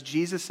 37 says,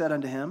 Jesus said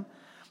unto him,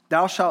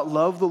 Thou shalt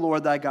love the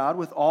Lord thy God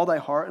with all thy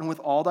heart and with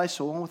all thy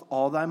soul and with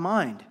all thy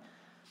mind.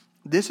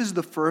 This is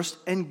the first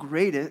and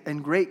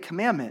great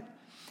commandment.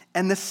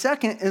 And the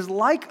second is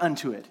like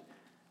unto it.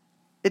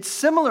 It's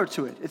similar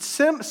to it. It's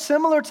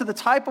similar to the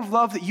type of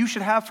love that you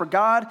should have for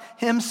God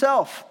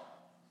himself.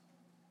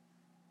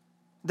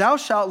 Thou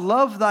shalt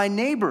love thy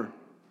neighbor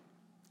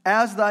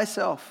as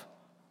thyself.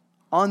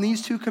 On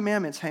these two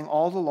commandments hang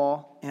all the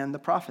law and the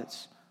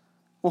prophets.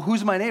 Well,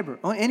 who's my neighbor?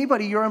 Well,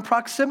 anybody you're in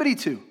proximity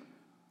to.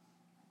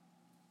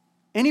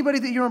 Anybody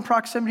that you're in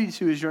proximity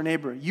to is your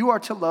neighbor. You are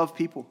to love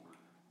people.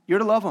 You're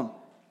to love them.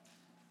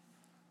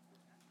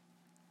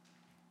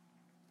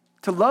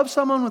 To love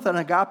someone with an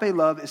agape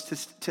love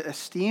is to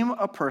esteem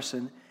a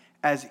person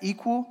as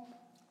equal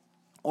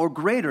or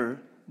greater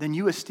than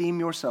you esteem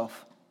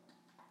yourself.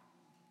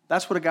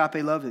 That's what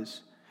agape love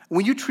is.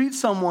 When you treat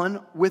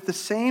someone with the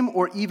same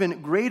or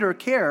even greater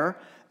care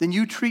than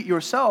you treat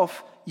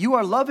yourself, you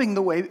are loving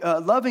the way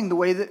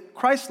that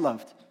Christ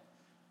loved.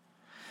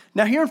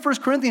 Now here in 1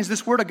 Corinthians,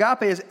 this word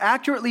agape is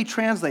accurately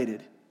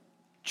translated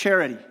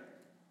charity.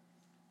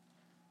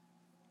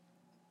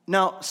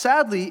 Now,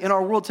 sadly, in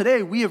our world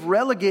today, we have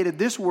relegated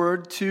this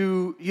word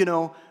to,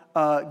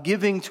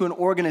 giving to an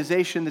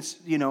organization that's,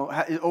 doing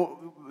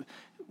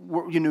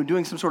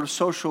some sort of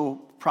social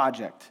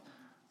project,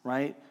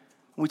 right?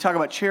 When we talk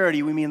about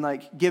charity, we mean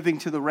like giving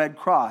to the Red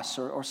Cross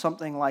or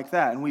something like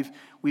that. And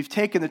we've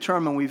taken the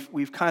term and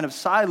we've kind of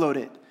siloed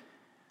it,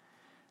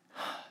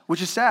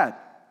 which is sad,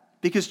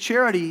 because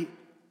charity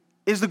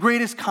is the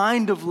greatest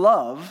kind of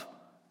love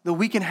that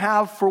we can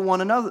have for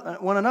one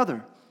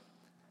another.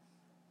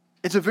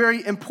 It's a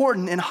very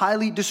important and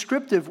highly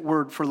descriptive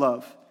word for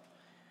love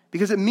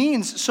because it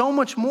means so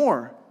much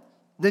more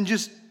than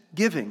just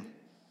giving.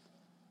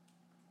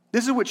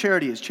 This is what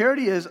charity is.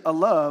 Charity is a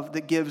love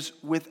that gives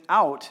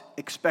without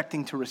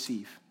expecting to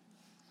receive.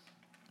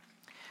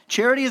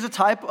 Charity is a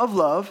type of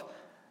love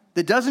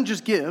that doesn't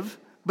just give,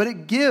 but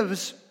it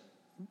gives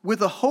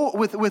with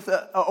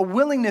a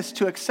willingness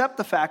to accept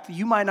the fact that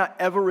you might not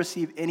ever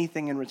receive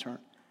anything in return.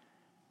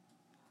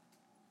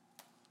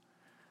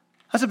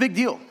 That's a big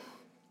deal.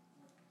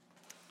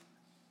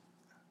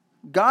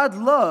 God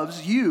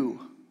loves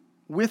you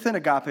with an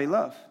agape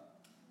love.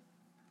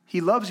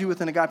 He loves you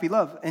with an agape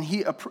love, and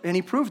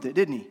he proved it,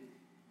 didn't he?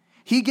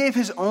 He gave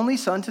his only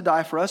son to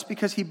die for us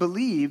because he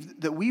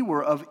believed that we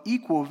were of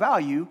equal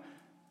value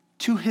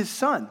to his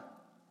son.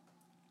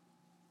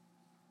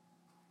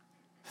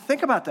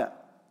 Think about that.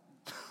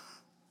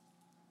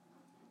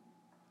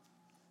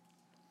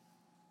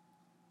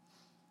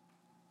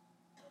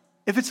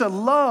 If it's a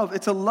love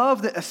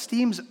that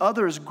esteems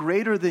others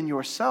greater than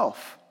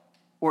yourself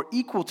or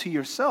equal to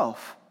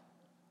yourself.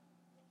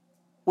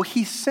 Well,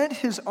 he sent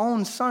his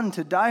own son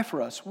to die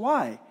for us.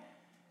 Why?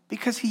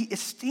 Because he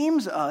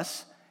esteems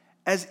us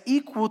as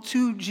equal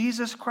to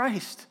Jesus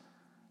Christ.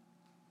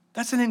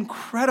 That's an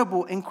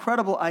incredible,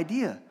 incredible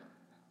idea.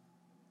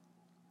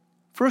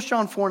 1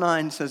 John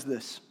 4:9 says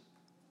this.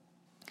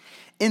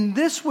 In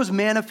this was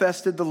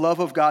manifested the love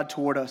of God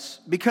toward us,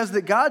 because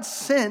that God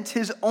sent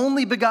his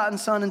only begotten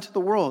Son into the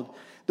world,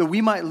 that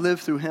we might live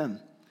through him.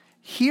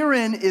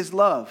 Herein is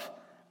love.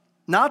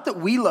 Not that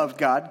we loved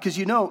God, because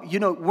you know,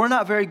 we're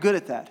not very good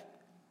at that.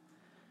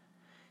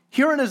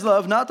 Herein is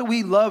love, not that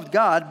we loved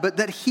God, but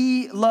that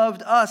he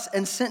loved us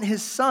and sent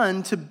his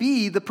Son to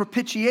be the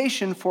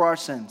propitiation for our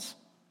sins.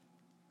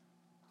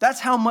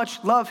 That's how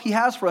much love he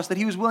has for us, that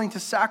he was willing to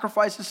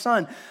sacrifice his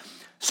Son.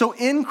 So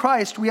in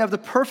Christ, we have the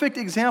perfect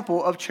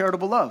example of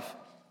charitable love.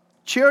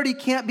 Charity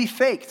can't be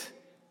faked.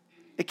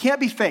 It can't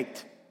be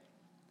faked.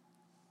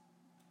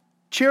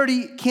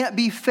 Charity can't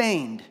be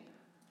feigned,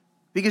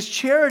 because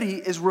charity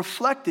is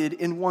reflected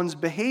in one's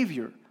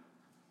behavior.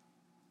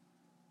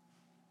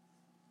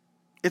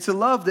 It's a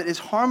love that is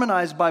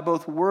harmonized by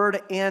both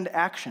word and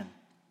action.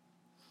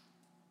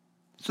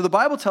 So the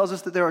Bible tells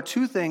us that there are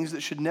two things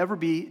that should never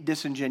be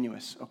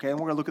disingenuous, okay? And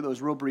we're going to look at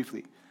those real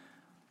briefly.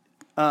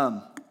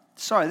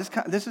 Sorry,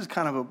 this is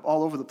kind of an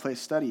all over the place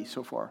study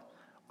so far.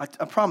 I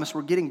promise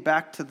we're getting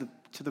back to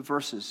the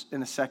verses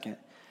in a second.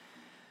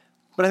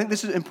 But I think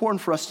this is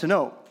important for us to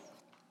know.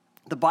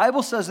 The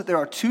Bible says that there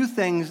are two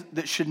things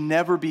that should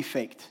never be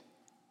faked,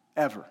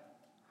 ever.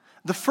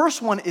 The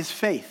first one is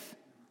faith.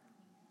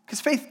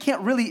 Because faith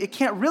can't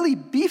really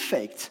be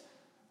faked.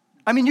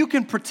 I mean, you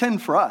can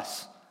pretend for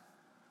us.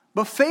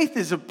 But faith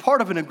is a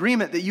part of an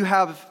agreement that you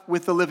have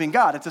with the living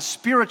God. It's a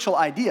spiritual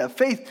idea.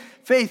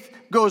 Faith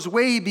goes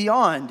way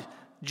beyond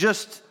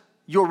just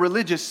your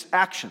religious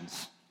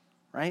actions,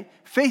 right?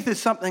 Faith is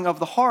something of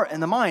the heart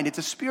and the mind. It's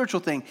a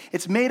spiritual thing.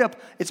 It's made up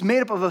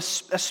of a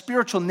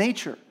spiritual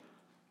nature.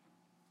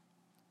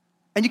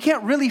 And you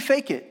can't really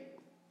fake it,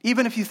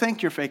 even if you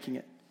think you're faking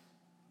it.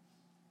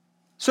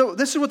 So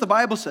this is what the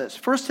Bible says.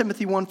 1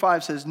 Timothy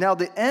 1:5 says, now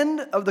the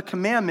end of the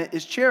commandment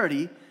is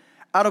charity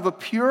out of a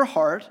pure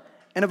heart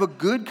and of a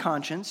good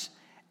conscience,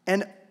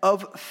 and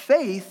of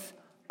faith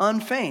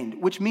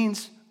unfeigned, which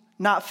means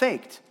not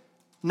faked,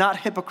 not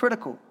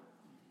hypocritical.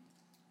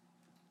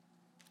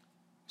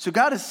 So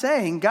God is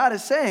saying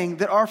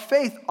that our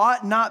faith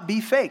ought not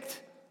be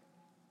faked.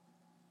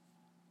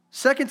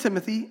 2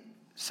 Timothy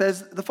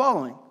says the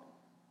following.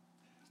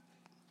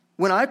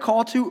 When I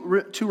call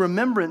to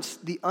remembrance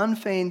the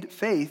unfeigned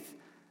faith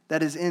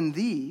that is in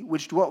thee,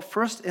 which dwelt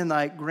first in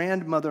thy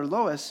grandmother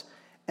Lois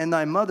and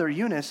thy mother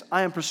Eunice,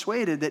 I am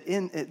persuaded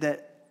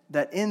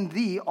that in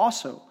thee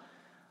also.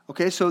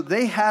 Okay, so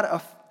they had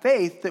a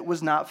faith that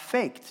was not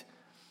faked.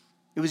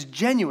 It was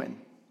genuine.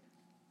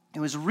 It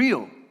was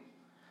real.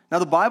 Now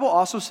the Bible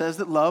also says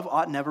that love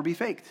ought never be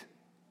faked.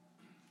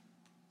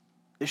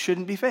 It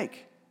shouldn't be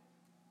fake.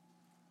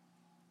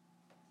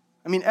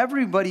 I mean,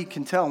 everybody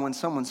can tell when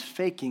someone's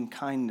faking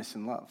kindness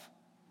and love.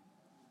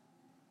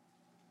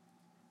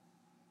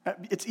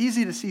 It's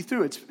easy to see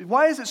through.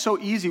 Why is it so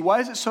easy?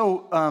 Why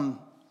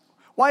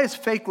is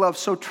fake love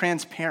so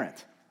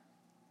transparent?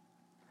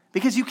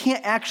 Because you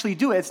can't actually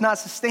do it. It's not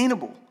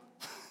sustainable.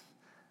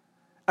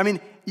 I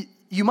mean,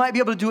 you might be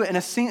able to do it in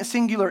a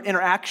singular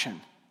interaction.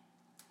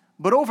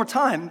 But over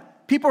time,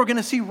 people are going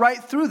to see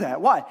right through that.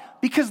 Why?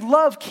 Because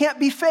love can't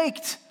be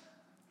faked.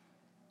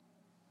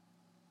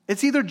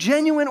 It's either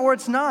genuine or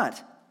it's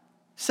not.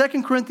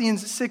 2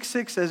 Corinthians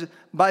 6:6 says,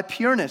 by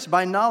pureness,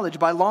 by knowledge,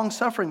 by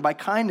long-suffering, by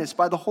kindness,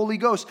 by the Holy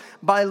Ghost,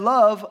 by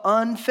love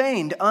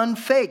unfeigned,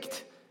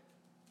 unfaked.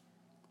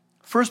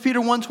 1 Peter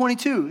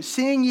 1:22,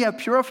 seeing ye have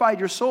purified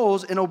your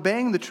souls in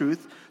obeying the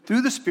truth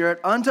through the Spirit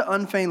unto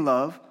unfeigned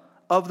love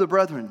of the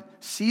brethren.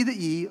 See that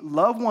ye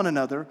love one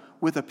another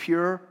with a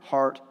pure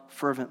heart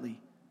fervently.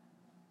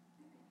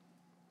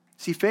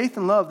 See, faith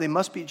and love, they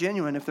must be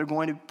genuine if they're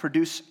going to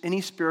produce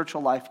any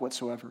spiritual life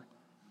whatsoever.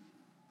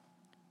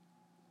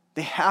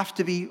 They have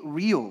to be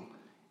real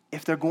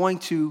if they're going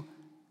to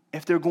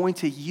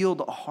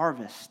yield a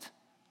harvest.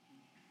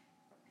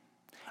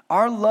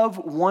 our love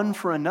one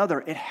for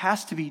another, it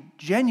has to be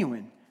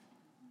genuine.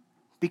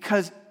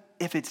 Because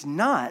if it's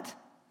not,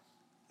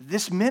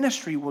 this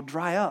ministry will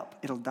dry up.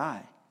 It'll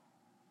die.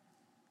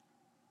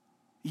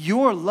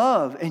 Your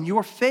love and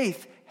your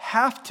faith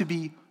have to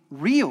be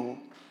real,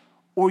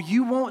 or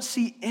you won't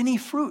see any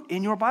fruit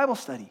in your Bible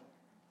study.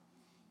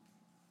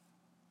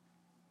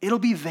 It'll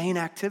be vain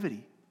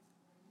activity.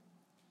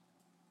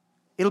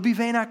 It'll be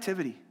vain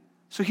activity.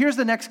 So here's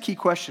the next key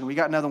question. We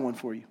got another one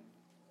for you.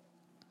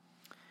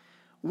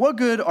 What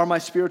good are my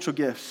spiritual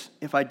gifts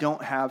if I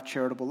don't have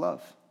charitable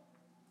love?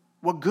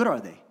 What good are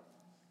they?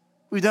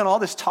 We've done all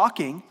this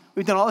talking.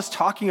 We've done all this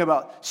talking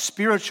about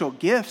spiritual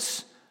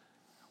gifts.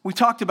 We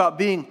talked about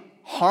being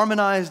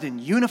harmonized and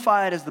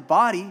unified as the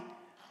body.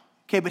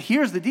 Okay, but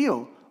here's the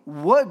deal.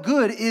 What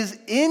good is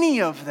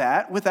any of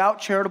that without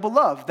charitable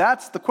love?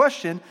 That's the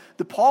question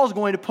that Paul is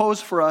going to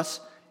pose for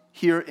us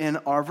here in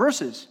our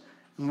verses.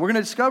 And we're going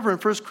to discover in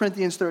 1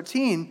 Corinthians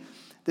 13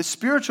 that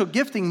spiritual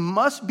gifting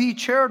must be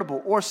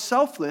charitable or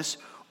selfless,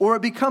 or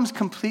it becomes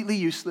completely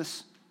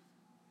useless.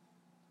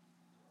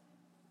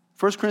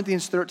 1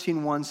 Corinthians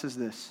 13:1 says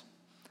this: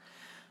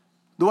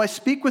 though I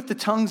speak with the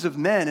tongues of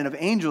men and of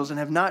angels and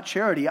have not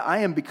charity, I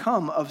am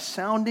become of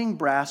sounding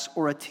brass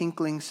or a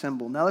tinkling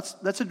cymbal. Now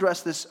let's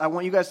address this. I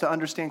want you guys to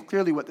understand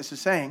clearly what this is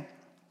saying.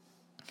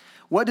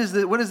 What is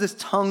this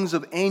tongues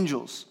of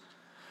angels?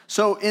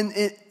 So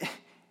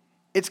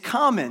it's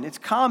common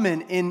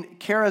in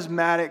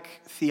charismatic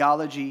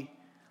theology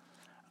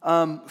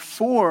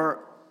for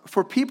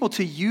people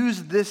to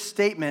use this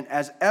statement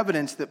as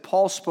evidence that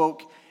Paul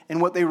spoke in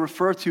what they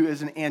refer to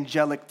as an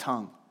angelic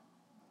tongue.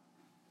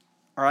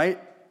 All right?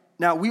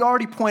 Now, we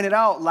already pointed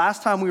out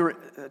last time we were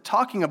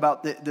talking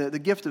about the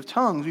gift of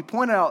tongues, we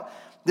pointed out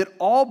that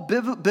all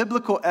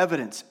biblical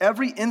evidence,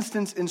 every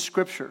instance in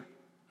Scripture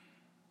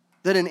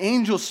that an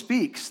angel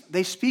speaks,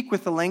 they speak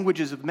with the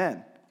languages of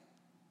men.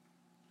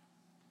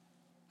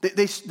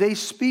 They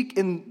speak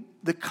in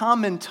the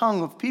common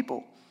tongue of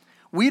people.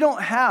 We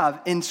don't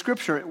have in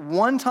Scripture at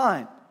one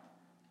time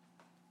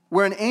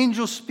where an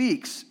angel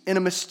speaks in a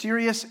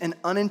mysterious and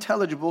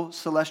unintelligible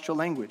celestial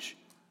language.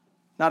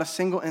 Not a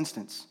single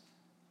instance.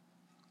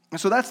 And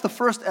so that's the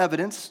first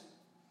evidence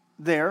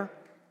there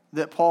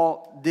that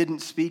Paul didn't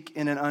speak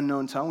in an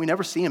unknown tongue. We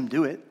never see him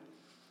do it.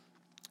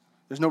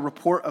 There's no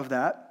report of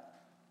that.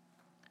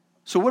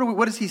 So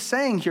what is he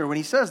saying here when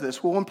he says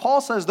this? Well, when Paul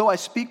says, though I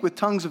speak with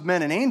tongues of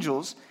men and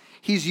angels,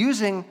 he's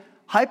using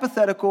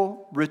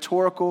hypothetical,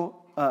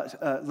 rhetorical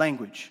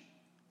language.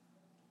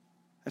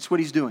 That's what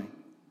he's doing.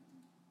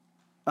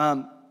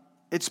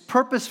 It's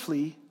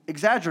purposefully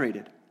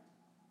exaggerated.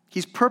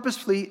 He's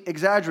purposefully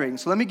exaggerating.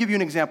 So let me give you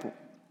an example.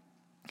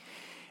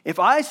 If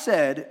I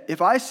said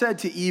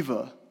to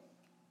Eva,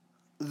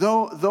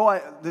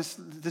 this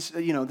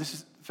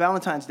is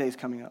Valentine's Day is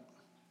coming up,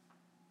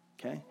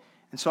 okay,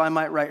 and so I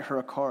might write her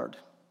a card,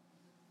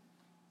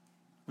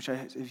 which I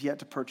have yet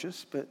to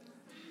purchase, but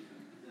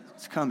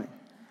it's coming.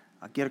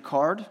 I'll get a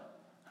card,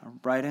 I'll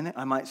write in it.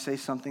 I might say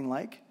something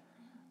like,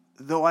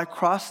 "Though I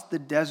crossed the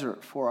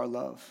desert for our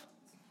love,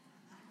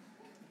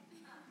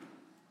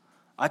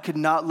 I could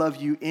not love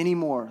you any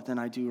more than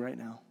I do right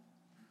now."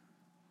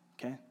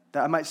 Okay?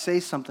 That I might say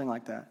something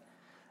like that.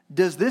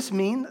 Does this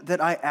mean that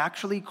I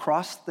actually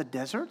crossed the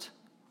desert?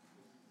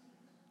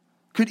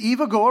 Could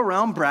Eva go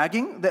around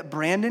bragging that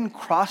Brandon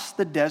crossed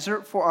the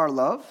desert for our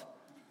love?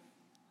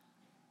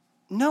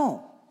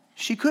 No,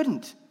 she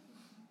couldn't.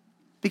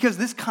 Because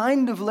this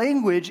kind of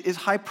language is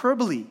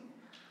hyperbole.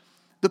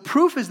 The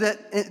proof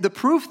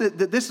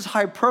that this is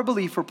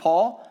hyperbole for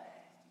Paul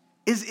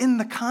is in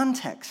the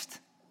context.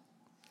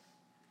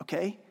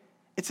 Okay?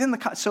 It's in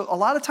the so a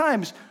lot of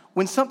times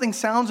when something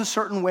sounds a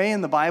certain way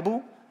in the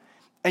Bible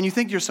and you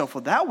think to yourself,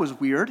 well, that was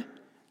weird,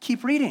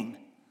 keep reading.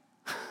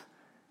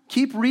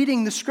 Keep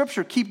reading the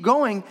Scripture. Keep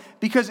going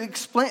because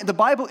the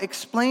Bible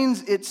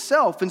explains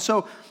itself. And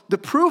so the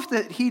proof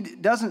that he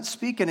doesn't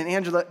speak in an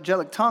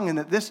angelic tongue and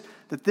that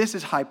this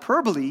is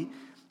hyperbole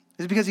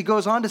is because he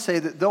goes on to say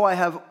that though I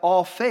have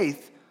all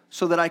faith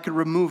so that I could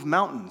remove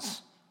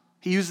mountains.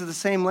 He uses the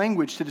same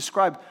language to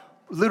describe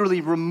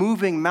literally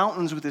removing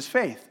mountains with his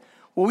faith.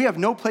 Well, we have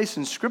no place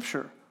in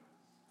Scripture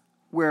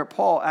where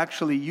Paul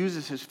actually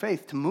uses his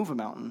faith to move a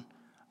mountain.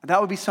 That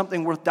would be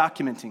something worth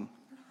documenting,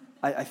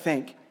 I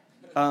think.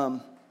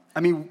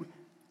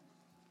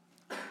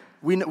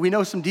 We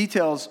know some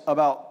details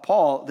about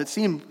Paul that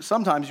seem,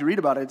 sometimes you read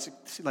about it,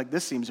 it's like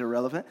this seems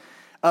irrelevant.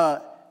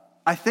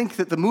 I think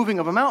that the moving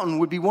of a mountain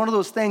would be one of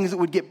those things that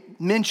would get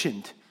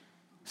mentioned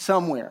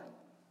somewhere.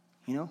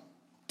 You know,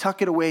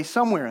 tuck it away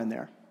somewhere in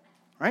there,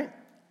 right?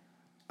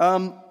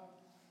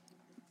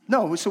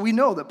 No, so we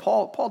know that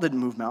Paul didn't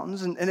move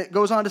mountains, and it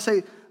goes on to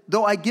say,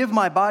 though I give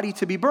my body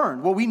to be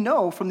burned. Well, we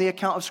know from the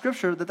account of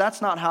Scripture that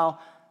that's not how,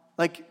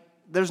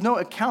 there's no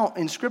account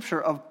in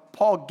Scripture of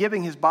Paul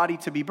giving his body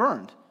to be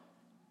burned.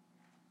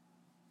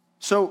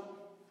 So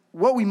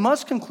what we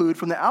must conclude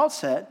from the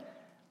outset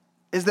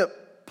is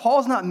that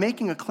Paul's not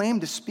making a claim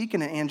to speak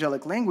in an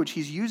angelic language.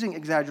 He's using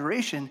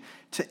exaggeration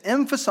to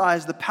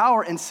emphasize the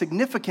power and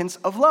significance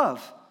of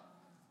love.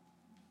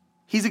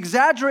 He's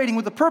exaggerating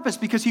with a purpose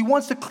because he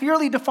wants to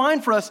clearly define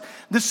for us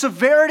the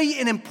severity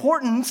and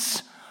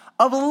importance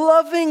of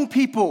loving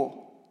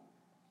people.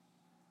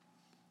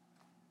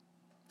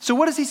 So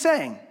what is he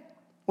saying?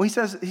 Well, he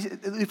says,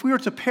 if we were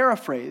to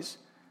paraphrase,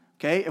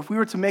 okay, if we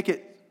were to make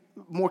it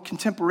more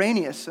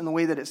contemporaneous in the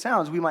way that it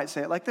sounds, we might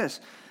say it like this.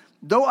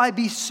 Though I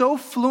be so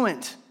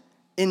fluent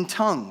in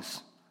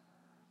tongues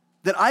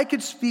that I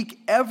could speak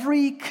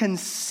every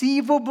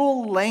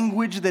conceivable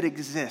language that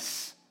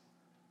exists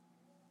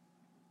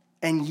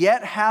and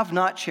yet have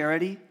not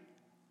charity,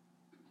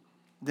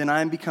 then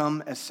I am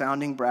become as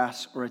sounding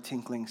brass or a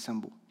tinkling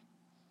cymbal.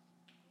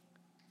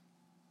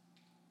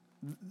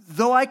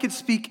 Though I could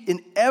speak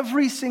in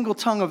every single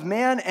tongue of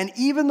man and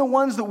even the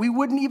ones that we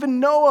wouldn't even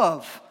know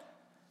of,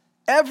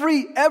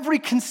 every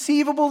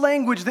conceivable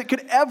language that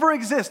could ever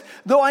exist,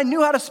 though I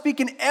knew how to speak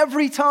in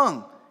every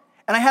tongue,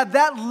 and I had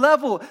that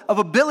level of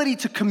ability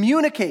to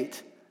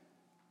communicate,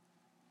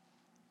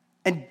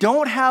 and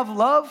don't have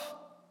love,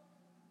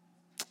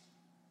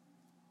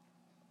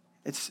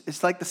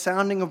 it's like the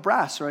sounding of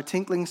brass or a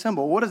tinkling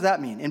cymbal. What does that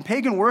mean? In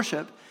pagan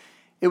worship,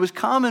 it was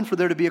common for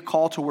there to be a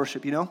call to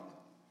worship,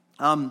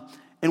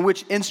 in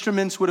which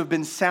instruments would have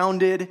been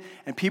sounded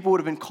and people would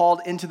have been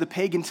called into the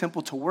pagan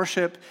temple to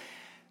worship. It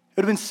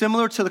would have been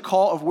similar to the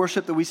call of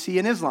worship that we see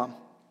in Islam,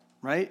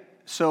 right?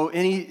 So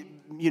any,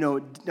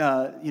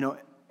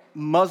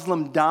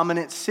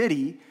 Muslim-dominant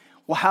city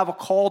will have a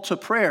call to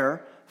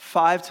prayer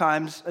 5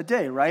 times a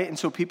day, right? And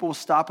so people will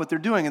stop what they're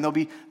doing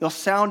and they'll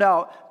sound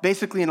out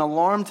basically an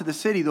alarm to the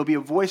city. There'll be a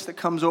voice that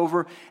comes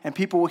over and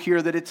people will hear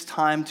that it's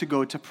time to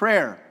go to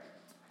prayer.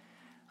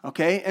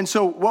 Okay, and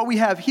so what we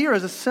have here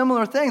is a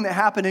similar thing that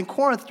happened in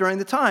Corinth during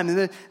the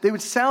time. They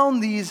would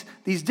sound these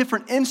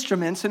different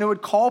instruments and it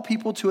would call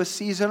people to a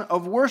season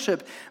of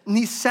worship. And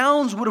these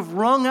sounds would have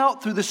rung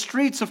out through the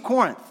streets of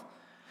Corinth.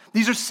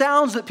 These are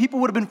sounds that people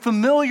would have been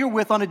familiar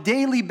with on a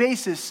daily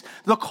basis,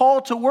 the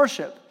call to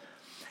worship.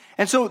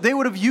 And so they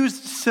would have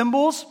used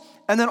cymbals,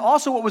 and then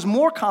also what was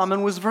more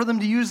common was for them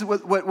to use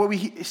what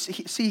we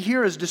see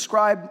here is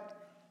described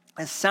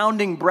as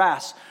sounding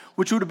brass,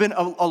 which would have been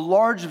a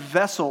large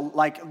vessel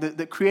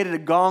that created a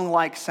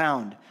gong-like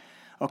sound,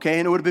 okay?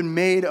 And it would have been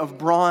made of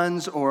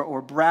bronze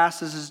or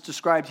brass, as is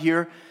described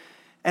here.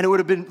 And it would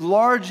have been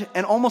large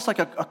and almost like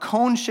a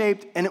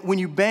cone-shaped, and when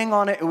you bang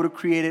on it, it would have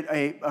created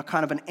a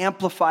kind of an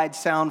amplified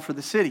sound for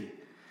the city.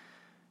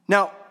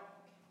 Now,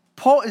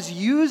 Paul is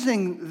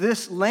using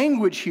this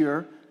language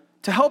here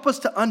to help us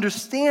to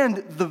understand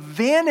the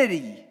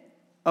vanity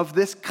of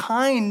this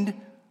kind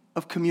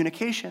of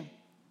communication.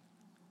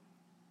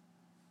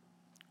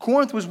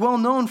 Corinth was well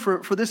known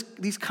for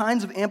these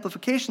kinds of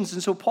amplifications.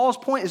 And so Paul's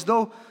point is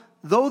though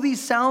these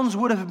sounds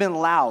would have been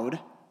loud,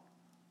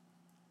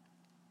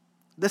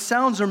 the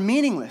sounds are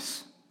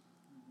meaningless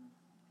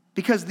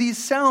because these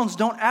sounds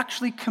don't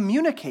actually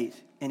communicate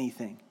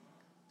anything.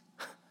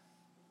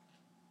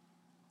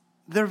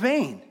 They're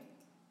vain.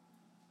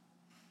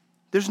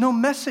 There's no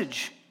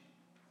message.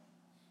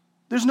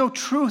 There's no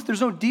truth.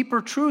 There's no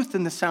deeper truth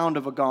in the sound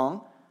of a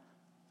gong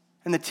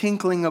and the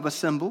tinkling of a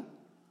cymbal.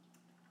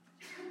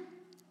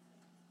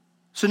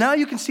 So now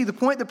you can see the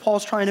point that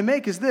Paul's trying to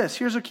make is this.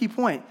 Here's a key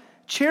point.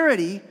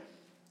 Charity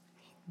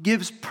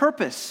gives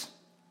purpose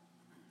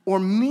or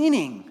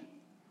meaning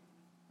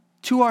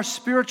to our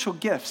spiritual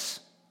gifts.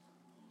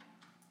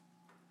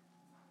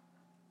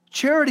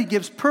 Charity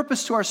gives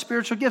purpose to our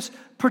spiritual gifts,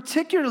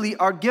 particularly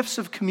our gifts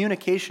of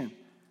communication.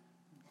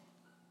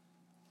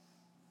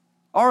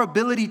 Our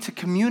ability to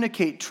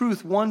communicate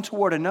truth one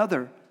toward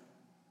another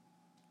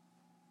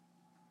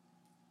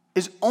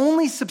is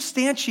only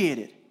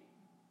substantiated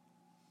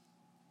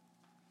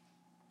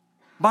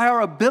by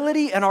our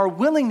ability and our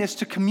willingness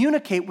to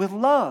communicate with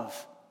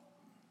love.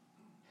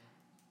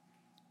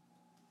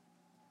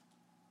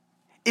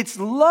 It's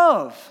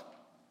love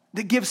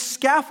that gives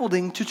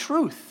scaffolding to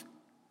truth.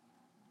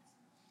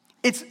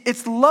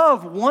 It's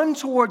love one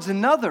towards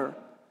another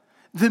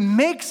that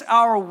makes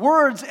our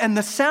words and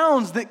the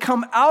sounds that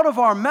come out of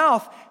our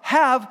mouth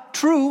have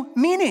true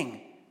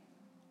meaning.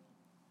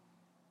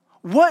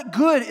 What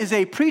good is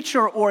a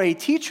preacher or a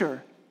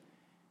teacher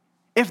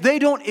if they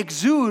don't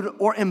exude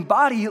or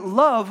embody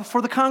love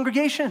for the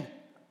congregation?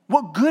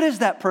 What good is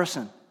that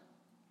person?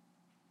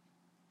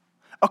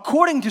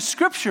 According to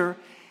Scripture,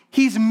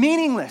 he's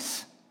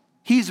meaningless,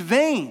 he's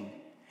vain,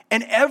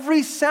 and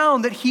every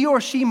sound that he or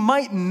she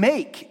might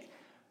make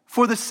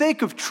for the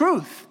sake of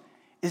truth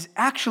is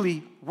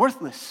actually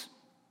worthless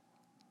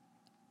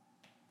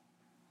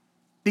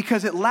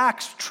because it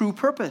lacks true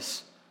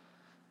purpose.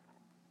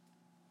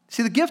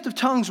 See, the gift of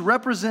tongues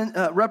represented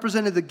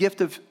the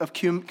gift of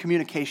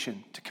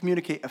communication, to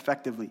communicate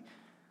effectively.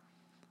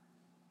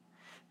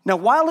 Now,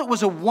 while it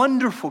was a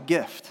wonderful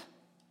gift,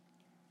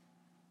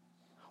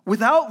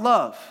 without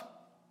love,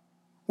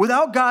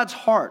 without God's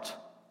heart,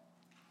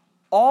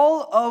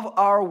 all of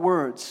our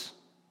words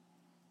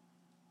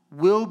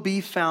will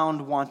be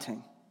found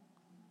wanting.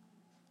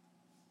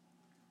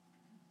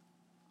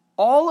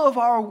 All of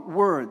our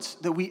words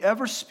that we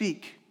ever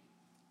speak,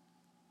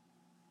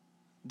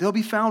 they'll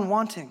be found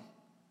wanting.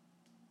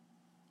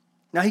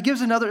 Now, he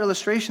gives another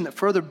illustration that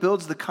further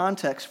builds the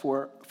context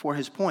for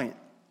his point.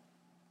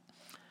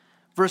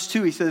 Verse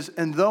 2, he says,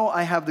 and though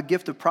I have the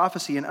gift of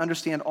prophecy and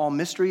understand all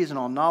mysteries and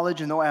all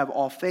knowledge, and though I have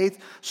all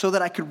faith, so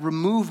that I could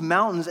remove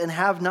mountains and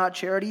have not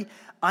charity,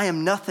 I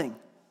am nothing.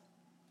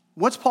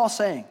 What's Paul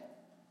saying?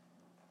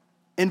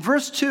 In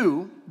verse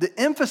 2, the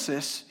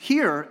emphasis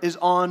here is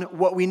on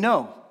what we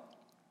know,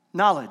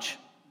 knowledge.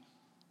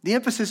 The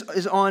emphasis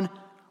is on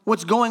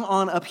what's going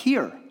on up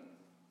here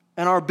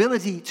and our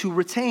ability to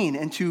retain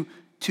and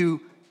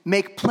to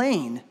make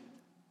plain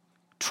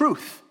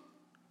truth.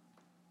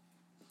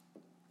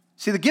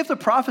 See, the gift of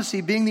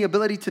prophecy being the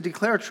ability to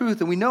declare truth,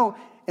 and we know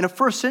in a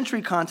first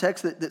century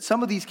context that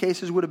some of these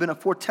cases would have been a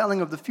foretelling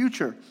of the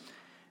future.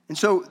 And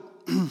so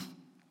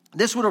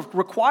this would have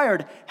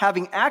required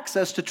having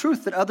access to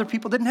truth that other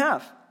people didn't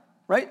have,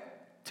 right?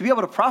 To be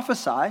able to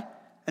prophesy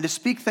and to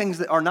speak things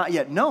that are not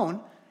yet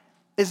known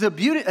is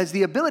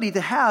the ability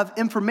to have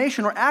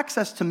information or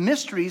access to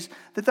mysteries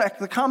that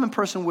the common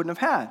person wouldn't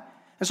have had.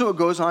 And so it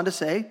goes on to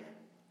say,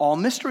 all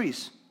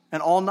mysteries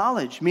and all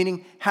knowledge,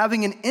 meaning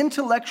having an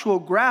intellectual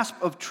grasp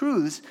of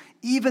truths,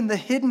 even the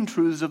hidden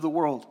truths of the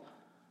world.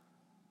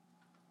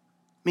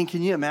 I mean,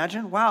 can you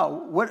imagine?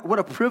 Wow, what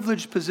a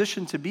privileged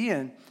position to be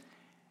in,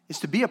 is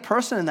to be a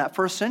person in that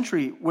first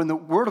century when the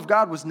word of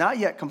God was not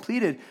yet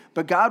completed,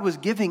 but God was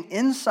giving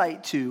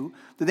insight to,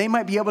 that they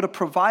might be able to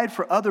provide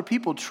for other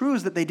people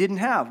truths that they didn't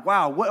have.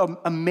 Wow, what an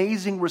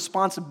amazing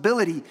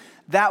responsibility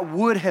that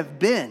would have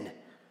been.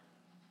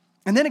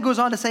 And then it goes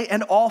on to say,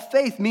 and all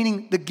faith,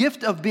 meaning the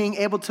gift of being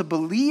able to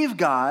believe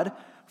God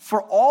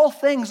for all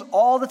things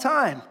all the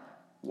time.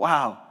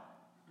 Wow.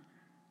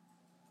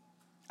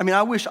 I mean,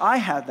 I wish I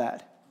had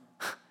that.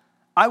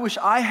 I wish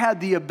I had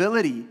the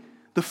ability,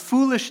 the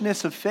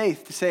foolishness of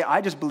faith to say,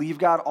 I just believe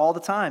God all the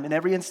time, in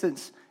every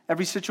instance,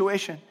 every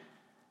situation.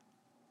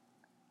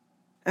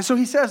 And so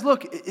he says,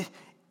 look,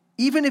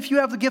 even if you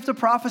have the gift of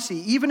prophecy,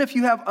 even if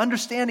you have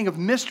understanding of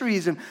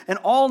mysteries and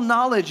all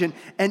knowledge and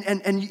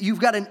you've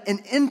got an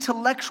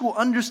intellectual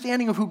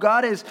understanding of who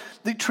God is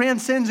that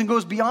transcends and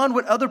goes beyond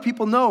what other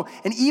people know,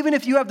 and even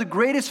if you have the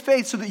greatest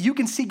faith so that you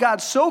can see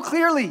God so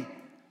clearly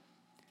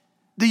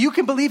that you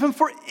can believe him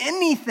for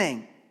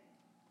anything,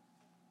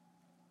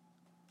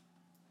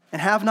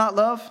 and have not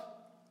love,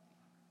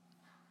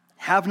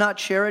 have not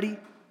charity,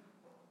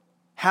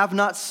 have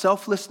not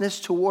selflessness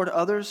toward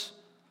others,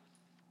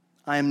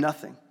 I am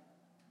nothing.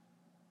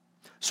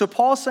 So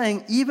Paul's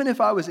saying, even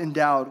if I was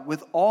endowed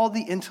with all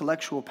the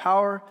intellectual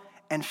power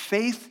and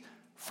faith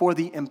for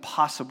the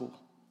impossible,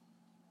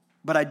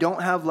 but I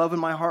don't have love in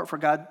my heart for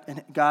God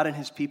and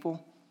his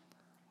people,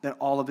 then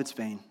all of it's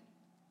vain.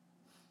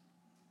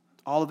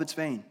 All of it's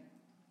vain.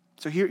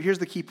 So here's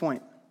the key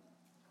point.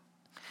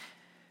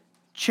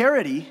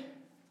 Charity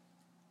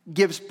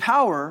gives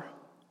power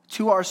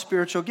to our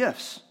spiritual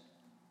gifts,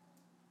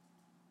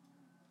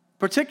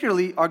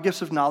 particularly our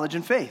gifts of knowledge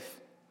and faith.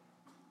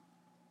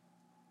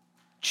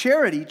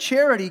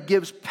 Charity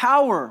gives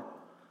power.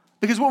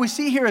 Because what we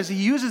see here is he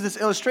uses this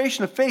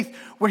illustration of faith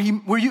where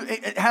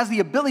it has the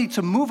ability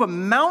to move a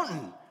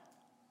mountain.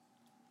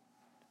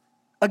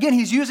 Again,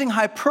 he's using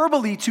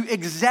hyperbole to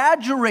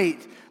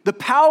exaggerate the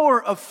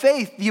power of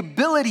faith, the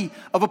ability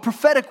of a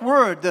prophetic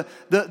word,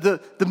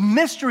 the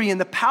mystery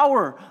and the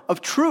power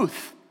of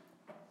truth.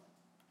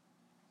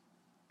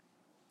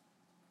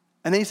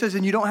 And then he says,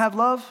 and you don't have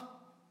love?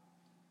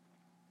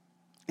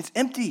 It's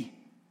empty.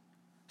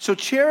 So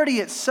charity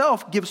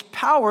itself gives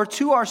power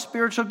to our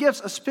spiritual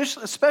gifts,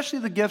 especially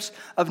the gifts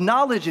of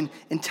knowledge and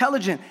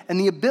intelligence and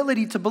the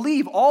ability to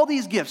believe. All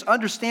these gifts,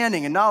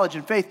 understanding and knowledge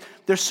and faith,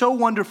 they're so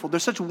wonderful. They're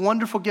such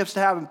wonderful gifts to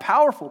have and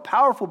powerful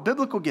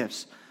biblical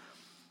gifts.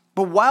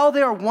 But while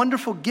they are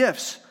wonderful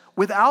gifts,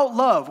 without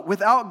love,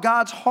 without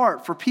God's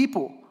heart for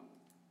people,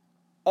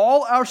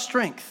 all our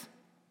strength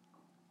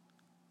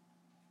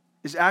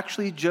is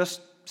actually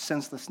just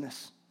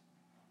senselessness.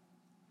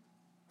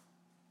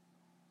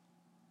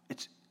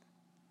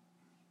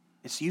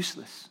 It's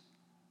useless.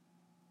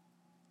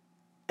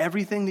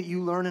 Everything that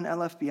you learn in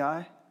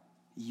LFBI,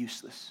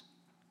 useless.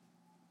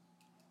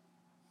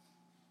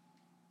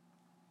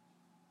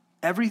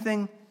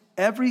 Everything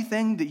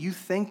that you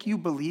think you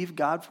believe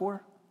God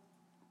for,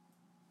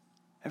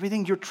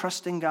 everything you're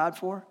trusting God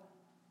for,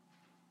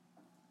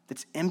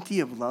 that's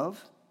empty of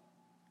love,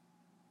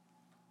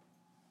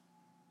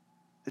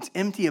 that's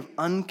empty of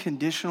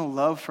unconditional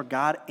love for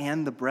God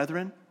and the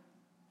brethren,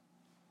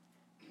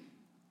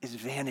 is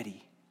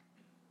vanity.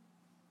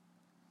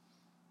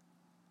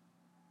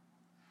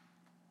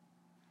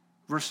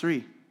 Verse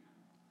 3,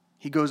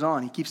 he goes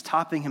on. He keeps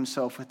topping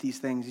himself with these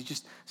things. He's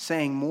just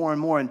saying more and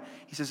more. And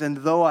he says, and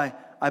though I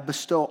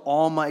bestow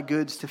all my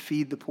goods to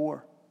feed the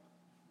poor,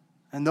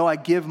 and though I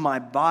give my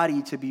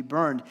body to be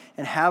burned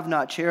and have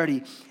not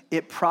charity,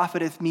 it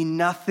profiteth me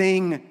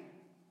nothing.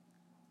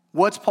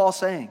 What's Paul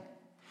saying?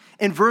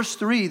 In verse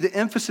 3, the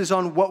emphasis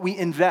on what we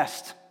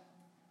invest,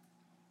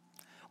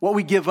 what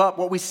we give up,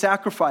 what we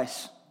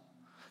sacrifice.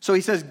 So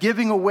he says,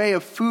 giving away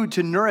of food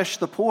to nourish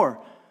the poor.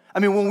 I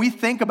mean, when we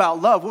think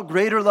about love, what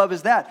greater love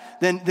is that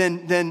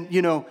than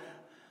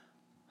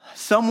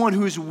someone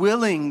who's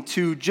willing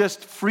to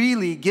just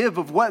freely give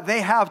of what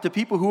they have to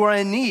people who are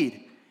in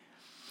need.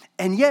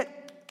 And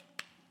yet,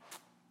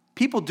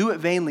 people do it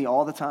vainly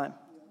all the time.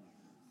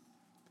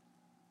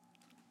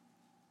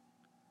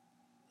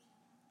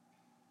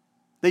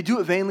 They do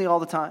it vainly all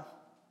the time.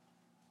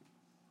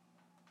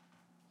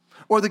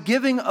 Or the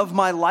giving of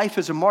my life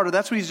as a martyr.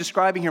 That's what he's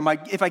describing here.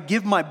 If I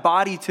give my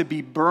body to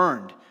be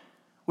burned,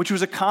 which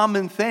was a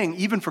common thing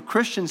even for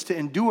Christians to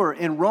endure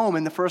in Rome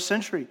in the first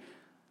century.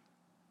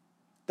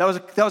 That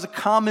was a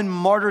common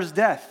martyr's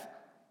death.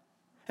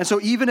 And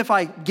so even if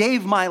I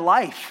gave my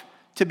life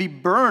to be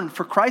burned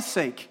for Christ's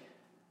sake,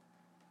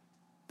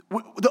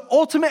 the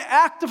ultimate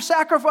act of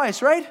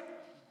sacrifice, right?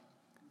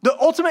 The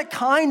ultimate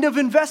kind of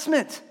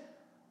investment.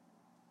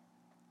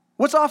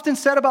 What's often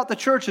said about the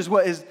church is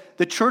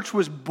the church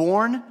was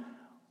born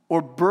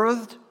or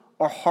birthed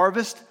or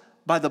harvested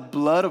by the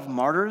blood of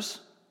martyrs.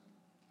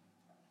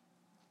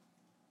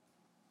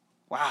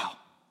 Wow.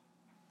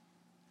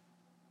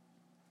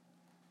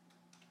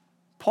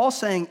 Paul's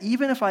saying,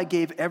 even if I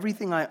gave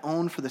everything I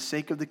own for the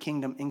sake of the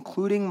kingdom,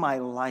 including my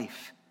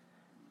life,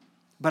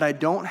 but I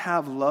don't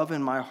have love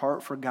in my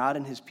heart for God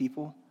and his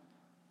people,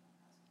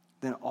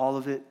 then all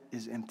of it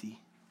is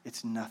empty.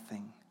 It's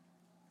nothing.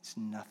 It's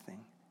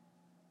nothing.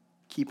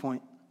 Key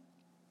point.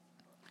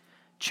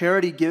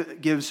 Charity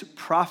gives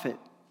profit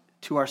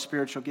to our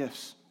spiritual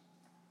gifts,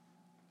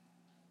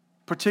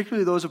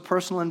 particularly those of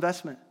personal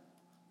investment,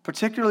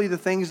 particularly the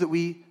things that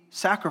we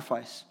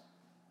sacrifice.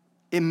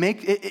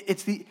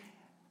 It's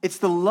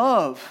the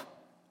love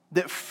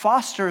that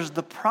fosters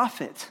the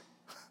profit.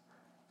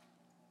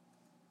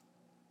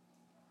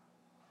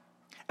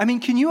 I mean,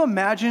 can you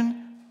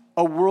imagine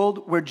a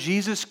world where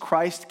Jesus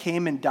Christ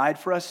came and died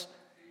for us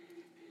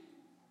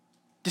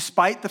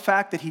despite the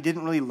fact that he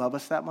didn't really love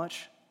us that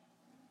much?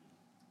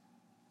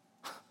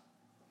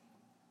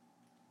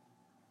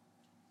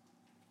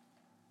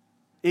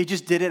 He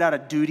just did it out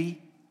of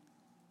duty.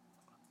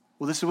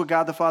 Well, this is what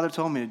God the Father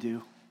told me to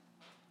do.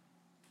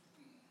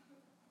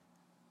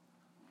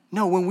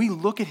 No, when we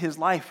look at his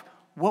life,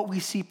 what we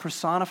see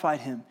personified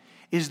him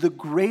is the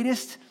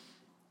greatest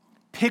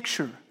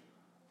picture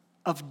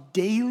of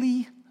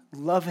daily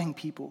loving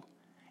people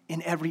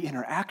in every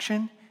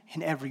interaction,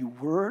 in every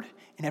word,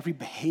 in every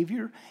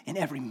behavior, in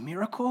every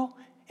miracle,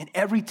 in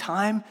every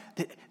time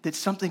that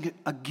something,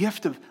 a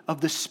gift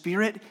of the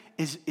Spirit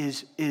is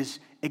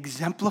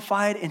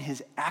exemplified in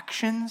his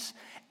actions.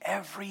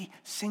 Every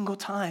single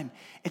time.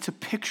 It's a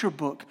picture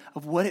book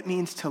of what it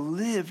means to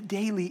live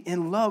daily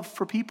in love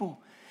for people.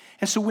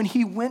 And so when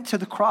he went to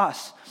the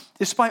cross,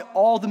 despite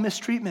all the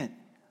mistreatment,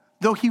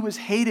 though he was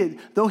hated,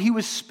 though he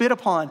was spit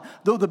upon,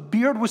 though the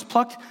beard was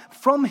plucked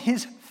from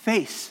his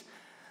face,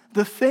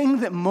 the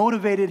thing that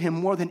motivated him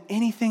more than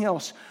anything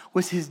else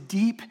was his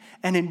deep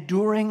and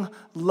enduring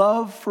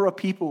love for a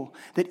people.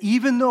 That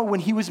even though when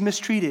he was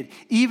mistreated,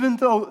 even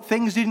though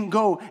things didn't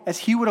go as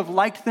he would have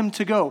liked them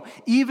to go,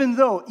 even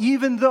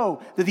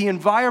though that the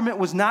environment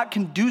was not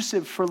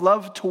conducive for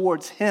love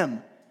towards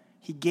him,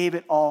 he gave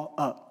it all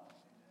up.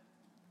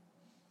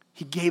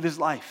 He gave his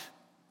life.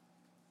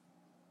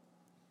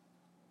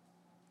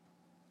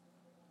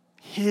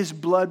 His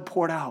blood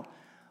poured out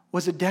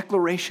was a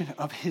declaration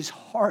of his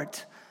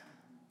heart.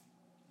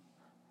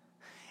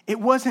 It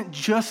wasn't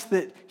just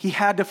that he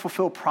had to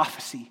fulfill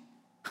prophecy.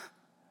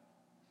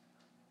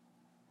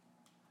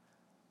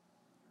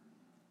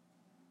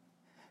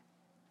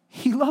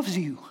 He loves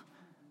you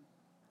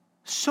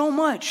so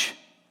much.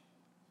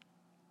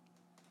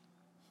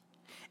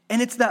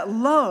 And it's that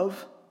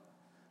love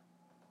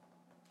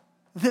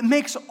that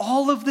makes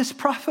all of this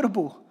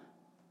profitable.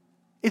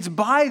 It's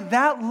by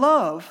that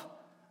love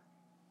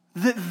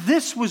that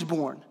this was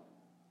born.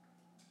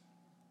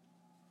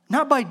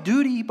 Not by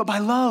duty, but by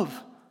love.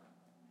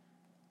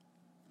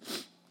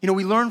 You know,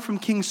 we learn from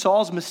King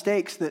Saul's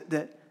mistakes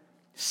that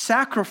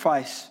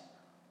sacrifice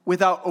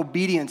without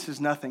obedience is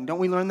nothing. Don't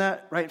we learn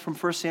that, right, from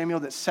 1 Samuel,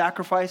 that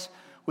sacrifice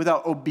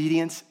without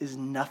obedience is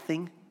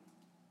nothing?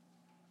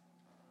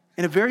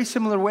 In a very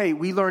similar way,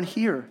 we learn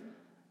here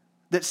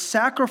that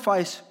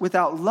sacrifice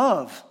without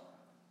love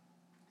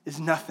is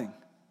nothing.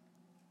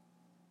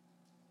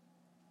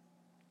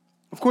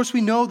 Of course,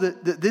 we know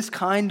that this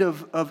kind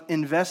of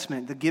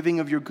investment, the giving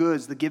of your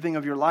goods, the giving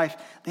of your life,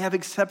 they have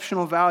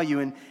exceptional value.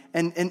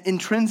 And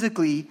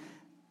intrinsically,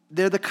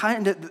 they're the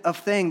kind of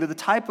thing, they're the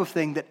type of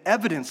thing that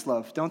evidence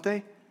love, don't they?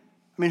 I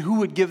mean, who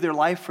would give their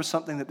life for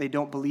something that they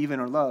don't believe in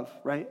or love,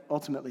 right?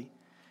 Ultimately.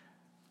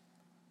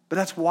 But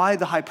that's why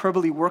the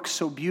hyperbole works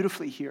so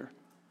beautifully here.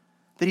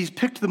 That he's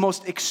picked the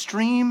most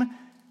extreme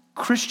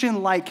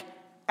Christian-like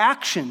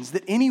actions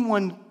that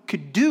anyone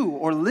could do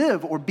or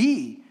live or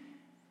be.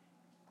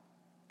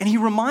 And he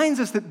reminds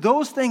us that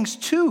those things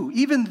too,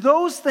 even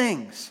those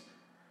things,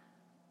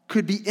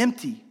 could be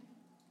empty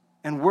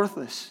and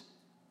worthless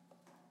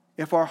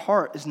if our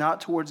heart is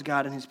not towards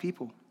God and his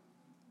people.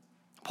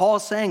 Paul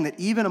is saying that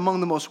even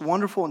among the most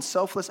wonderful and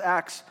selfless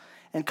acts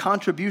and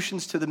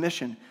contributions to the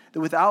mission,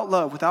 that without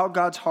love, without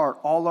God's heart,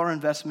 all our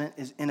investment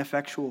is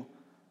ineffectual.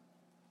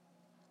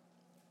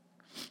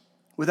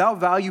 Without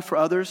value for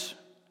others,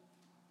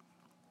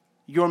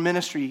 your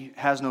ministry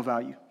has no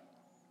value.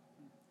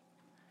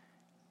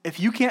 If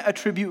you can't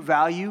attribute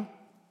value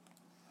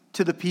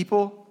to the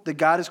people that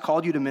God has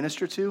called you to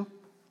minister to,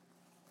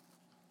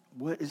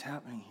 what is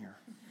happening here?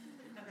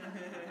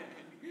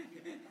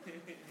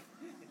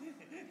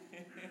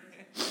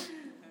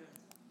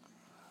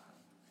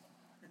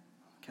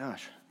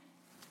 Gosh.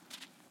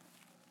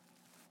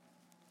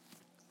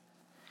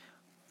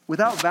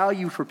 Without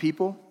value for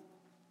people,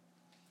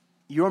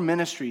 your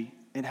ministry,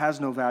 it has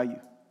no value.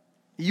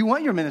 You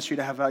want your ministry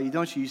to have value,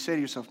 don't you? You say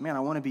to yourself, man, I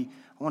want to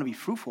be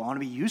fruitful. I want to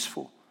be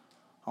useful.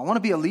 I want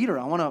to be a leader.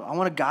 I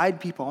want to guide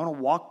people. I want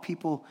to walk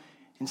people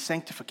in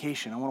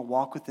sanctification. I want to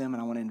walk with them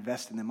and I want to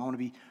invest in them. I want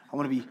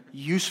to be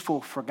useful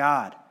for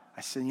God.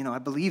 I said, I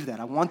believe that.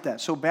 I want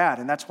that so bad.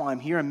 And that's why I'm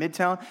here in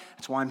Midtown.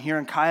 That's why I'm here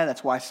in Kaya.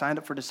 That's why I signed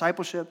up for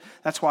discipleship.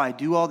 That's why I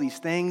do all these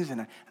things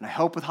and I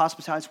help with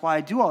hospitality. That's why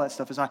I do all that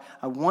stuff is I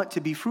want to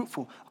be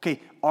fruitful.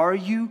 Okay, are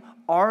you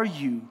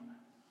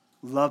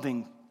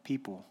loving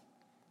people?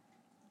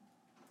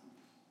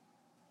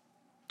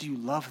 Do you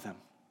love them?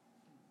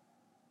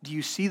 Do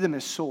you see them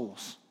as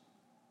souls?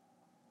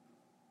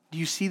 Do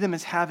you see them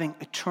as having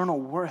eternal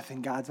worth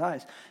in God's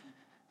eyes?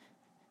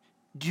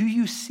 Do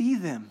you see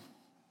them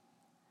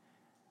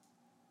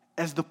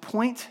as the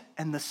point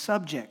and the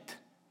subject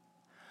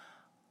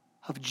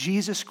of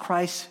Jesus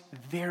Christ's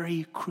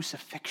very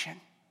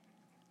crucifixion?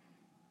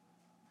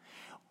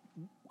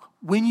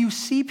 When you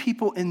see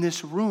people in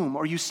this room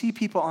or you see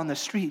people on the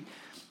street,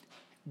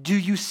 do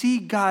you see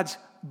God's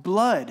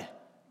blood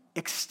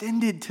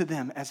extended to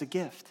them as a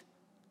gift?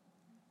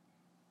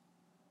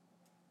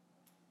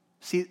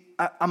 See,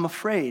 I'm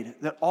afraid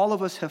that all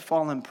of us have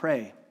fallen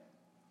prey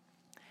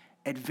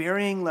at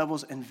varying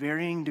levels and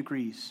varying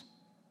degrees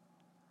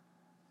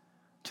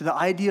to the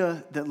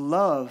idea that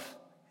love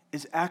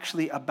is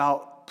actually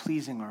about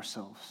pleasing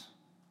ourselves.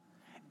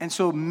 And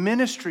so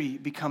ministry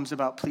becomes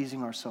about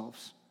pleasing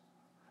ourselves.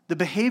 The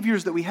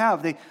behaviors that we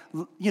have,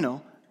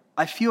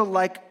 I feel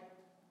like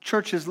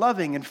church is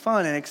loving and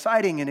fun and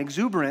exciting and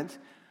exuberant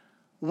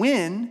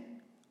when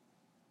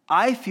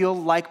I feel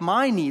like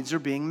my needs are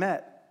being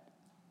met.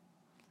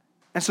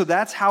 And so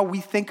that's how we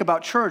think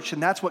about church,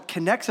 and that's what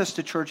connects us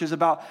to church is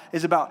about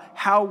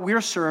how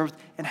we're served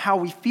and how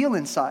we feel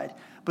inside.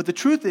 But the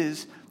truth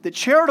is that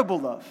charitable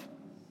love,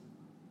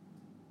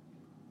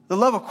 the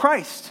love of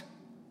Christ,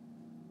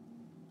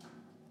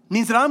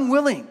 means that I'm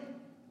willing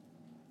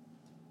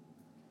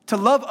to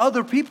love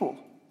other people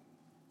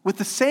with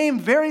the same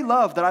very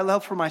love that I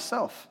love for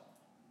myself,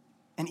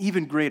 and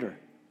even greater.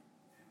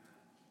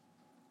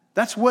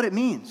 That's what it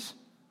means.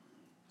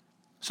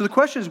 So the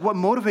question is, what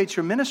motivates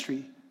your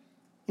ministry?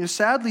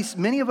 Sadly,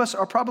 many of us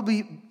are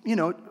probably,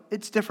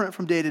 it's different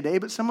from day to day,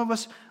 but some of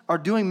us are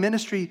doing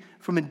ministry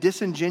from a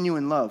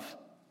disingenuine love,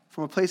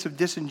 from a place of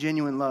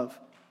disingenuine love.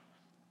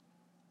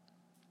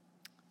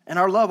 And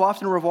our love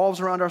often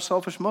revolves around our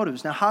selfish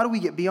motives. Now, how do we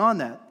get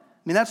beyond that?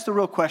 That's the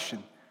real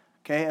question,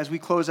 okay, as we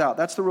close out.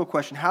 That's the real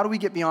question. How do we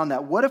get beyond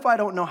that? What if I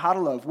don't know how to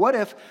love? What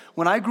if,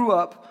 when I grew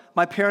up,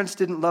 my parents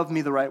didn't love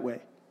me the right way?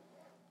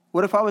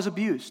 What if I was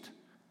abused?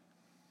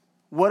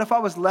 What if I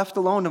was left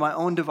alone to my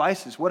own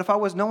devices? What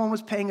if no one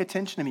was paying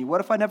attention to me?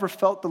 What if I never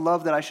felt the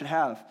love that I should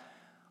have?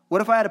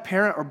 What if I had a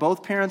parent or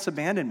both parents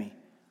abandon me?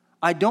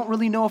 I don't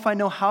really know if I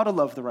know how to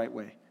love the right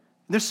way.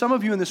 There's some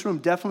of you in this room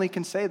definitely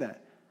can say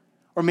that.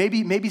 Or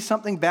maybe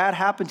something bad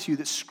happened to you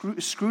that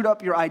screwed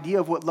up your idea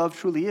of what love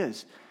truly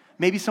is.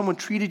 Maybe someone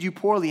treated you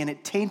poorly and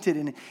it tainted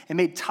and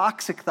made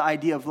toxic the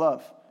idea of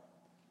love.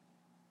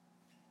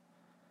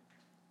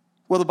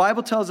 Well, the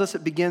Bible tells us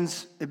it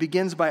begins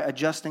by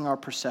adjusting our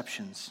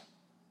perceptions.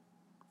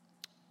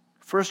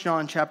 1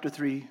 John chapter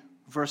 3,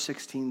 verse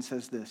 16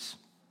 says this: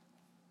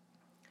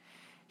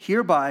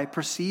 "Hereby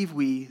perceive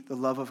we the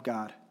love of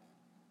God,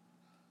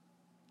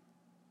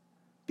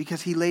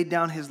 because he laid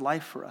down his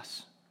life for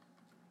us,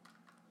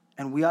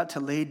 and we ought to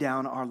lay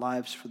down our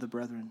lives for the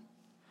brethren."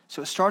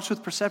 So it starts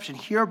with perception.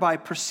 Hereby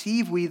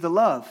perceive we the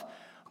love.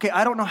 Okay,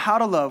 I don't know how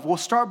to love. We'll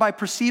start by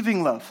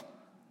perceiving love.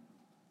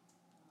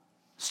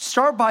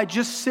 Start by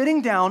just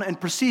sitting down and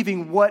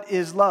perceiving what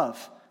is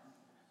love.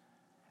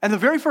 And the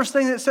very first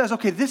thing that says,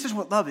 okay, this is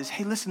what love is.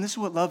 Hey, listen, this is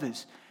what love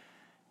is.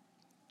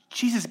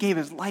 Jesus gave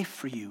his life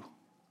for you.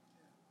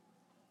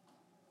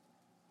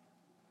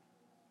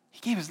 He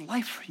gave his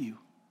life for you.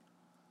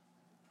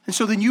 And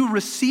so then you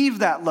receive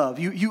that love.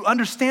 You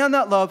understand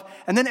that love.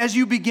 And then as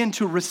you begin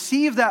to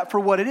receive that for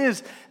what it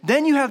is,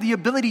 then you have the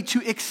ability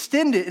to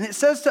extend it. And it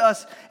says to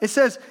us,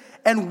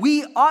 and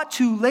we ought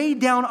to lay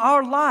down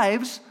our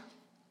lives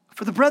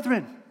for the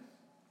brethren.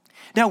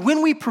 Now,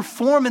 when we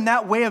perform in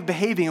that way of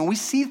behaving and we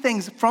see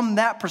things from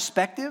that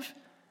perspective,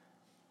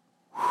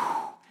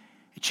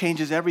 it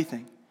changes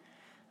everything.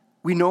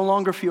 We no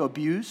longer feel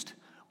abused.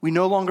 We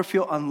no longer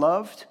feel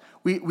unloved.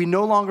 We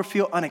no longer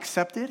feel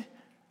unaccepted.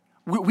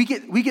 We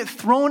get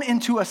thrown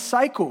into a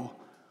cycle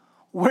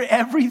where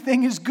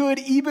everything is good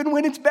even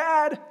when it's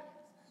bad.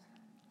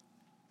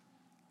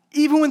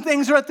 Even when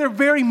things are at their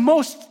very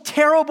most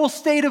terrible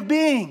state of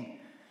being.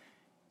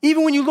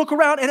 Even when you look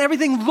around and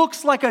everything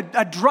looks like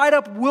a dried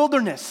up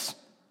wilderness,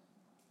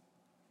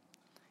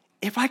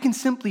 if I can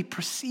simply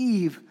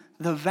perceive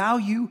the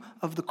value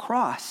of the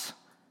cross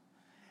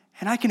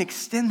and I can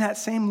extend that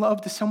same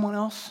love to someone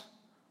else,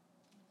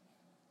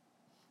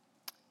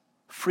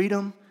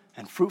 freedom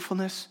and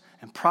fruitfulness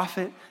and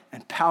profit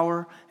and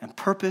power and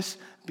purpose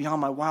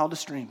beyond my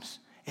wildest dreams.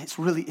 It's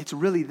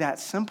really that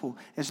simple,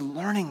 is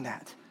learning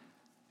that.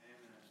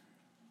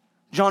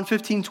 John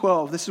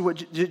 15:12, this is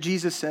what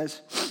Jesus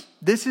says.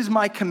 This is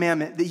my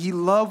commandment, that ye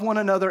love one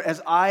another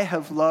as I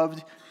have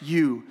loved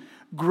you.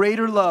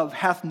 Greater love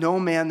hath no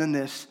man than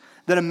this,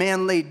 that a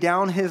man lay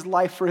down his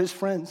life for his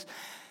friends.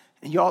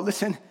 And y'all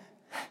listen,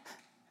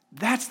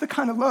 that's the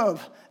kind of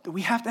love that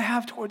we have to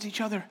have towards each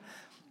other.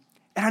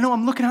 And I know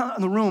I'm looking out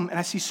in the room and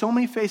I see so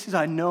many faces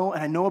I know,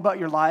 and I know about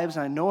your lives,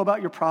 and I know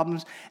about your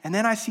problems. And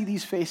then I see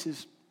these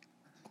faces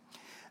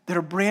that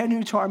are brand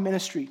new to our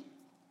ministry.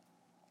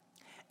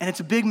 And it's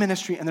a big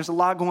ministry, and there's a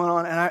lot going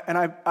on. And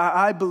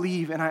I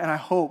believe and I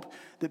hope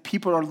that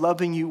people are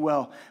loving you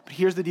well. But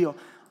here's the deal.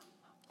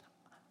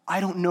 I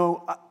don't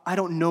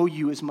know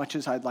you as much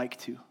as I'd like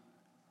to. I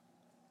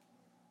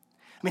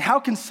mean, how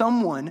can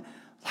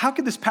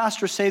this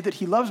pastor say that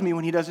he loves me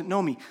when he doesn't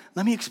know me?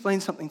 Let me explain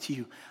something to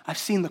you. I've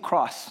seen the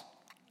cross.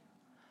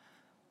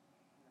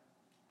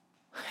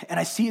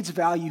 And I see its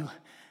value.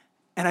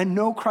 And I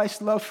know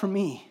Christ's love for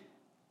me.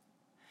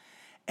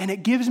 And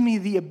it gives me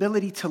the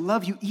ability to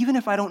love you even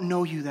if I don't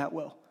know you that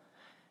well.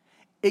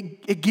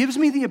 It gives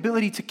me the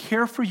ability to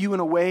care for you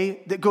in a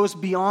way that goes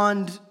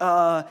beyond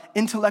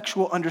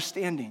intellectual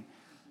understanding.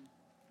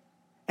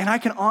 And I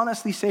can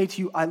honestly say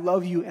to you, I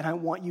love you and I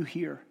want you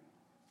here.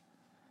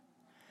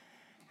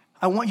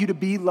 I want you to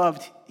be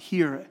loved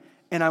here.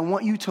 And I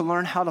want you to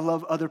learn how to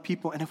love other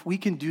people. And if we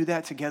can do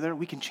that together,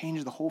 we can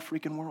change the whole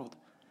freaking world.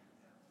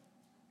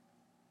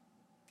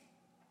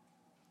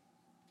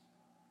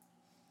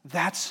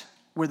 That's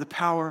where the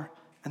power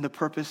and the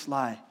purpose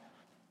lie.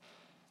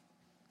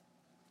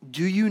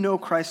 Do you know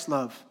Christ's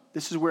love?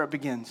 This is where it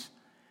begins.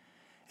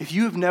 If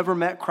you have never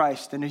met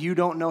Christ and if you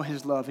don't know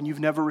his love and you've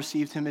never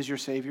received him as your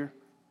Savior,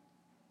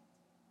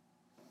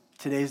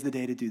 today's the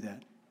day to do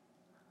that.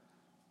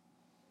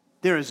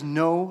 There is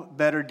no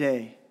better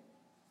day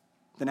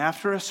than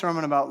after a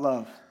sermon about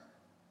love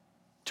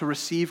to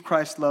receive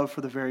Christ's love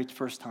for the very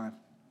first time.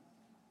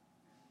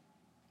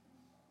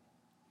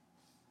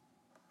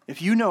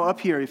 If you know up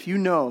here,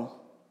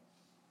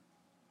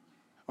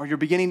 or you're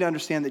beginning to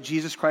understand that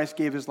Jesus Christ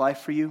gave his life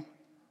for you,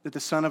 that the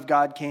Son of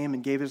God came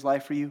and gave his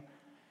life for you,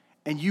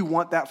 and you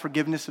want that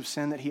forgiveness of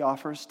sin that he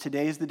offers,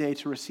 today is the day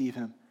to receive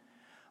him.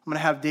 I'm going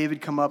to have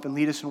David come up and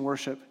lead us in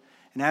worship.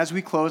 And as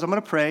we close, I'm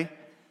going to pray,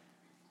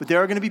 but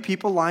there are going to be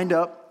people lined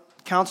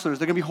up, counselors.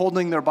 They're going to be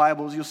holding their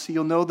Bibles.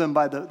 You'll know them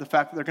by the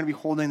fact that they're going to be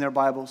holding their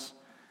Bibles.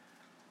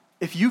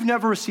 If you've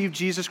never received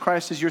Jesus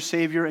Christ as your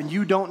Savior and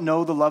you don't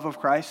know the love of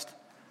Christ,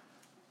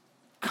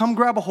 come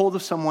grab a hold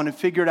of someone and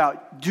figure it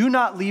out. Do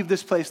not leave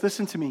this place.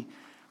 Listen to me.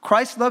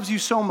 Christ loves you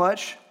so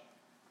much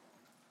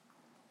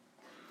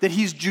that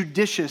he's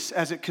judicious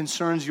as it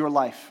concerns your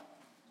life.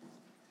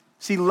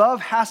 See,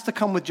 love has to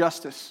come with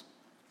justice.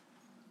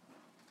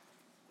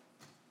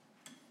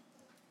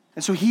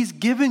 And so he's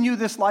given you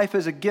this life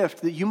as a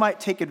gift that you might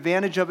take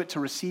advantage of it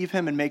to receive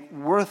him and make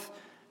worth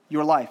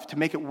your life, to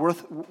make it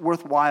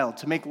worthwhile,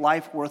 to make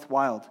life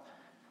worthwhile.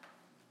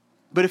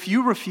 But if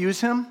you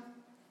refuse him,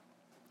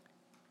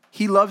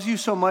 he loves you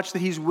so much that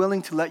he's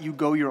willing to let you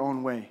go your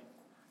own way.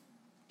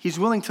 He's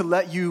willing to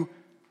let you,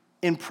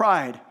 in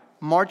pride,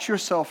 march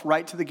yourself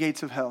right to the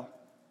gates of hell.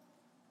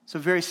 It's a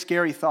very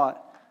scary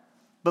thought.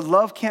 But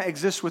love can't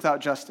exist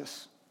without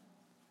justice.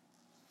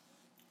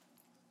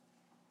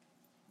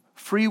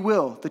 Free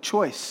will, the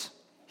choice,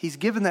 he's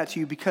given that to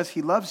you because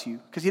he loves you,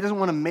 because he doesn't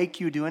want to make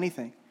you do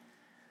anything.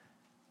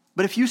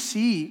 But if you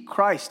see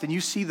Christ and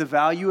you see the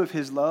value of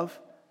his love,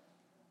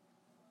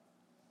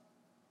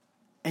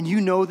 and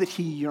you know that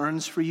he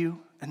yearns for you,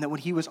 and that when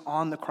he was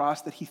on the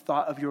cross, that he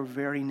thought of your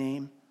very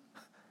name,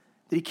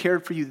 that he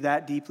cared for you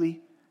that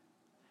deeply,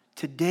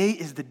 today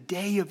is the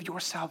day of your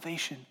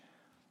salvation.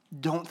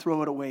 Don't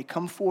throw it away.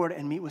 Come forward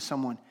and meet with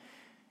someone.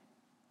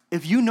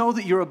 If you know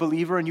that you're a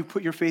believer and you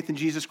put your faith in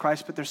Jesus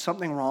Christ, but there's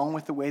something wrong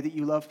with the way that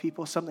you love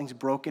people, something's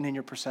broken in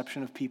your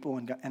perception of people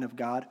and of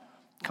God,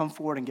 come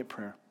forward and get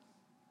prayer.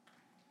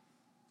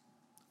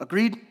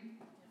 Agreed?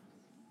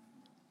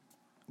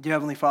 Dear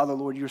Heavenly Father,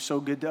 Lord, you're so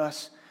good to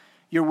us.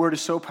 Your word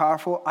is so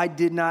powerful. I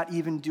did not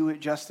even do it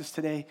justice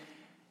today.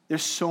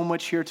 There's so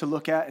much here to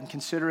look at and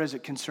consider as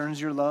it concerns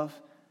your love.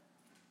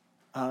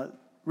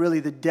 Really,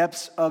 the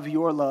depths of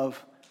your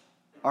love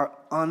are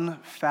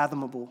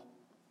unfathomable.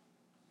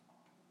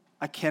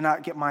 I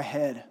cannot get my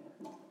head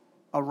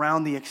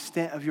around the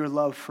extent of your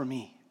love for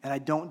me, and I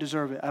don't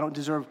deserve it. I don't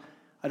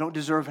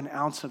deserve an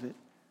ounce of it.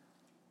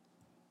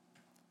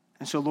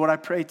 And so, Lord, I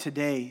pray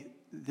today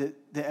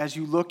that as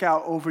you look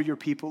out over your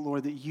people,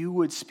 Lord, that you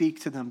would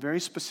speak to them very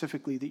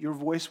specifically, that your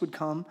voice would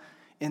come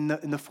in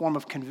the form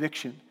of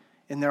conviction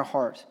in their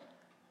heart.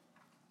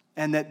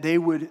 and that they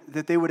would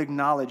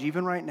acknowledge,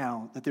 even right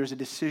now, that there's a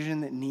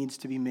decision that needs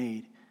to be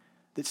made,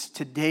 that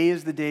today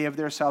is the day of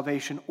their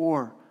salvation,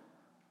 or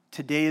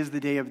today is the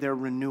day of their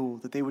renewal,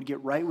 that they would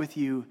get right with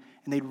you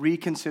and they'd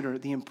reconsider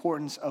the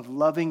importance of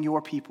loving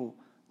your people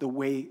the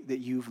way that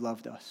you've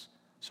loved us.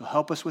 So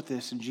help us with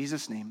this. In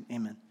Jesus' name,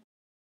 amen.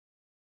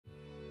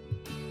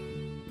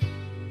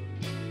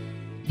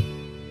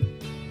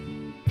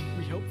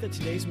 We hope that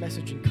today's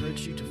message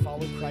encouraged you to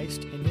follow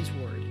Christ in His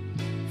Word.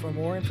 For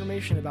more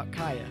information about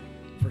Kaya,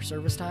 for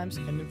service times,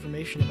 and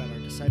information about our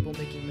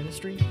disciple-making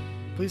ministry,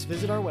 please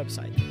visit our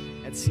website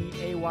at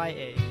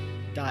caya.live.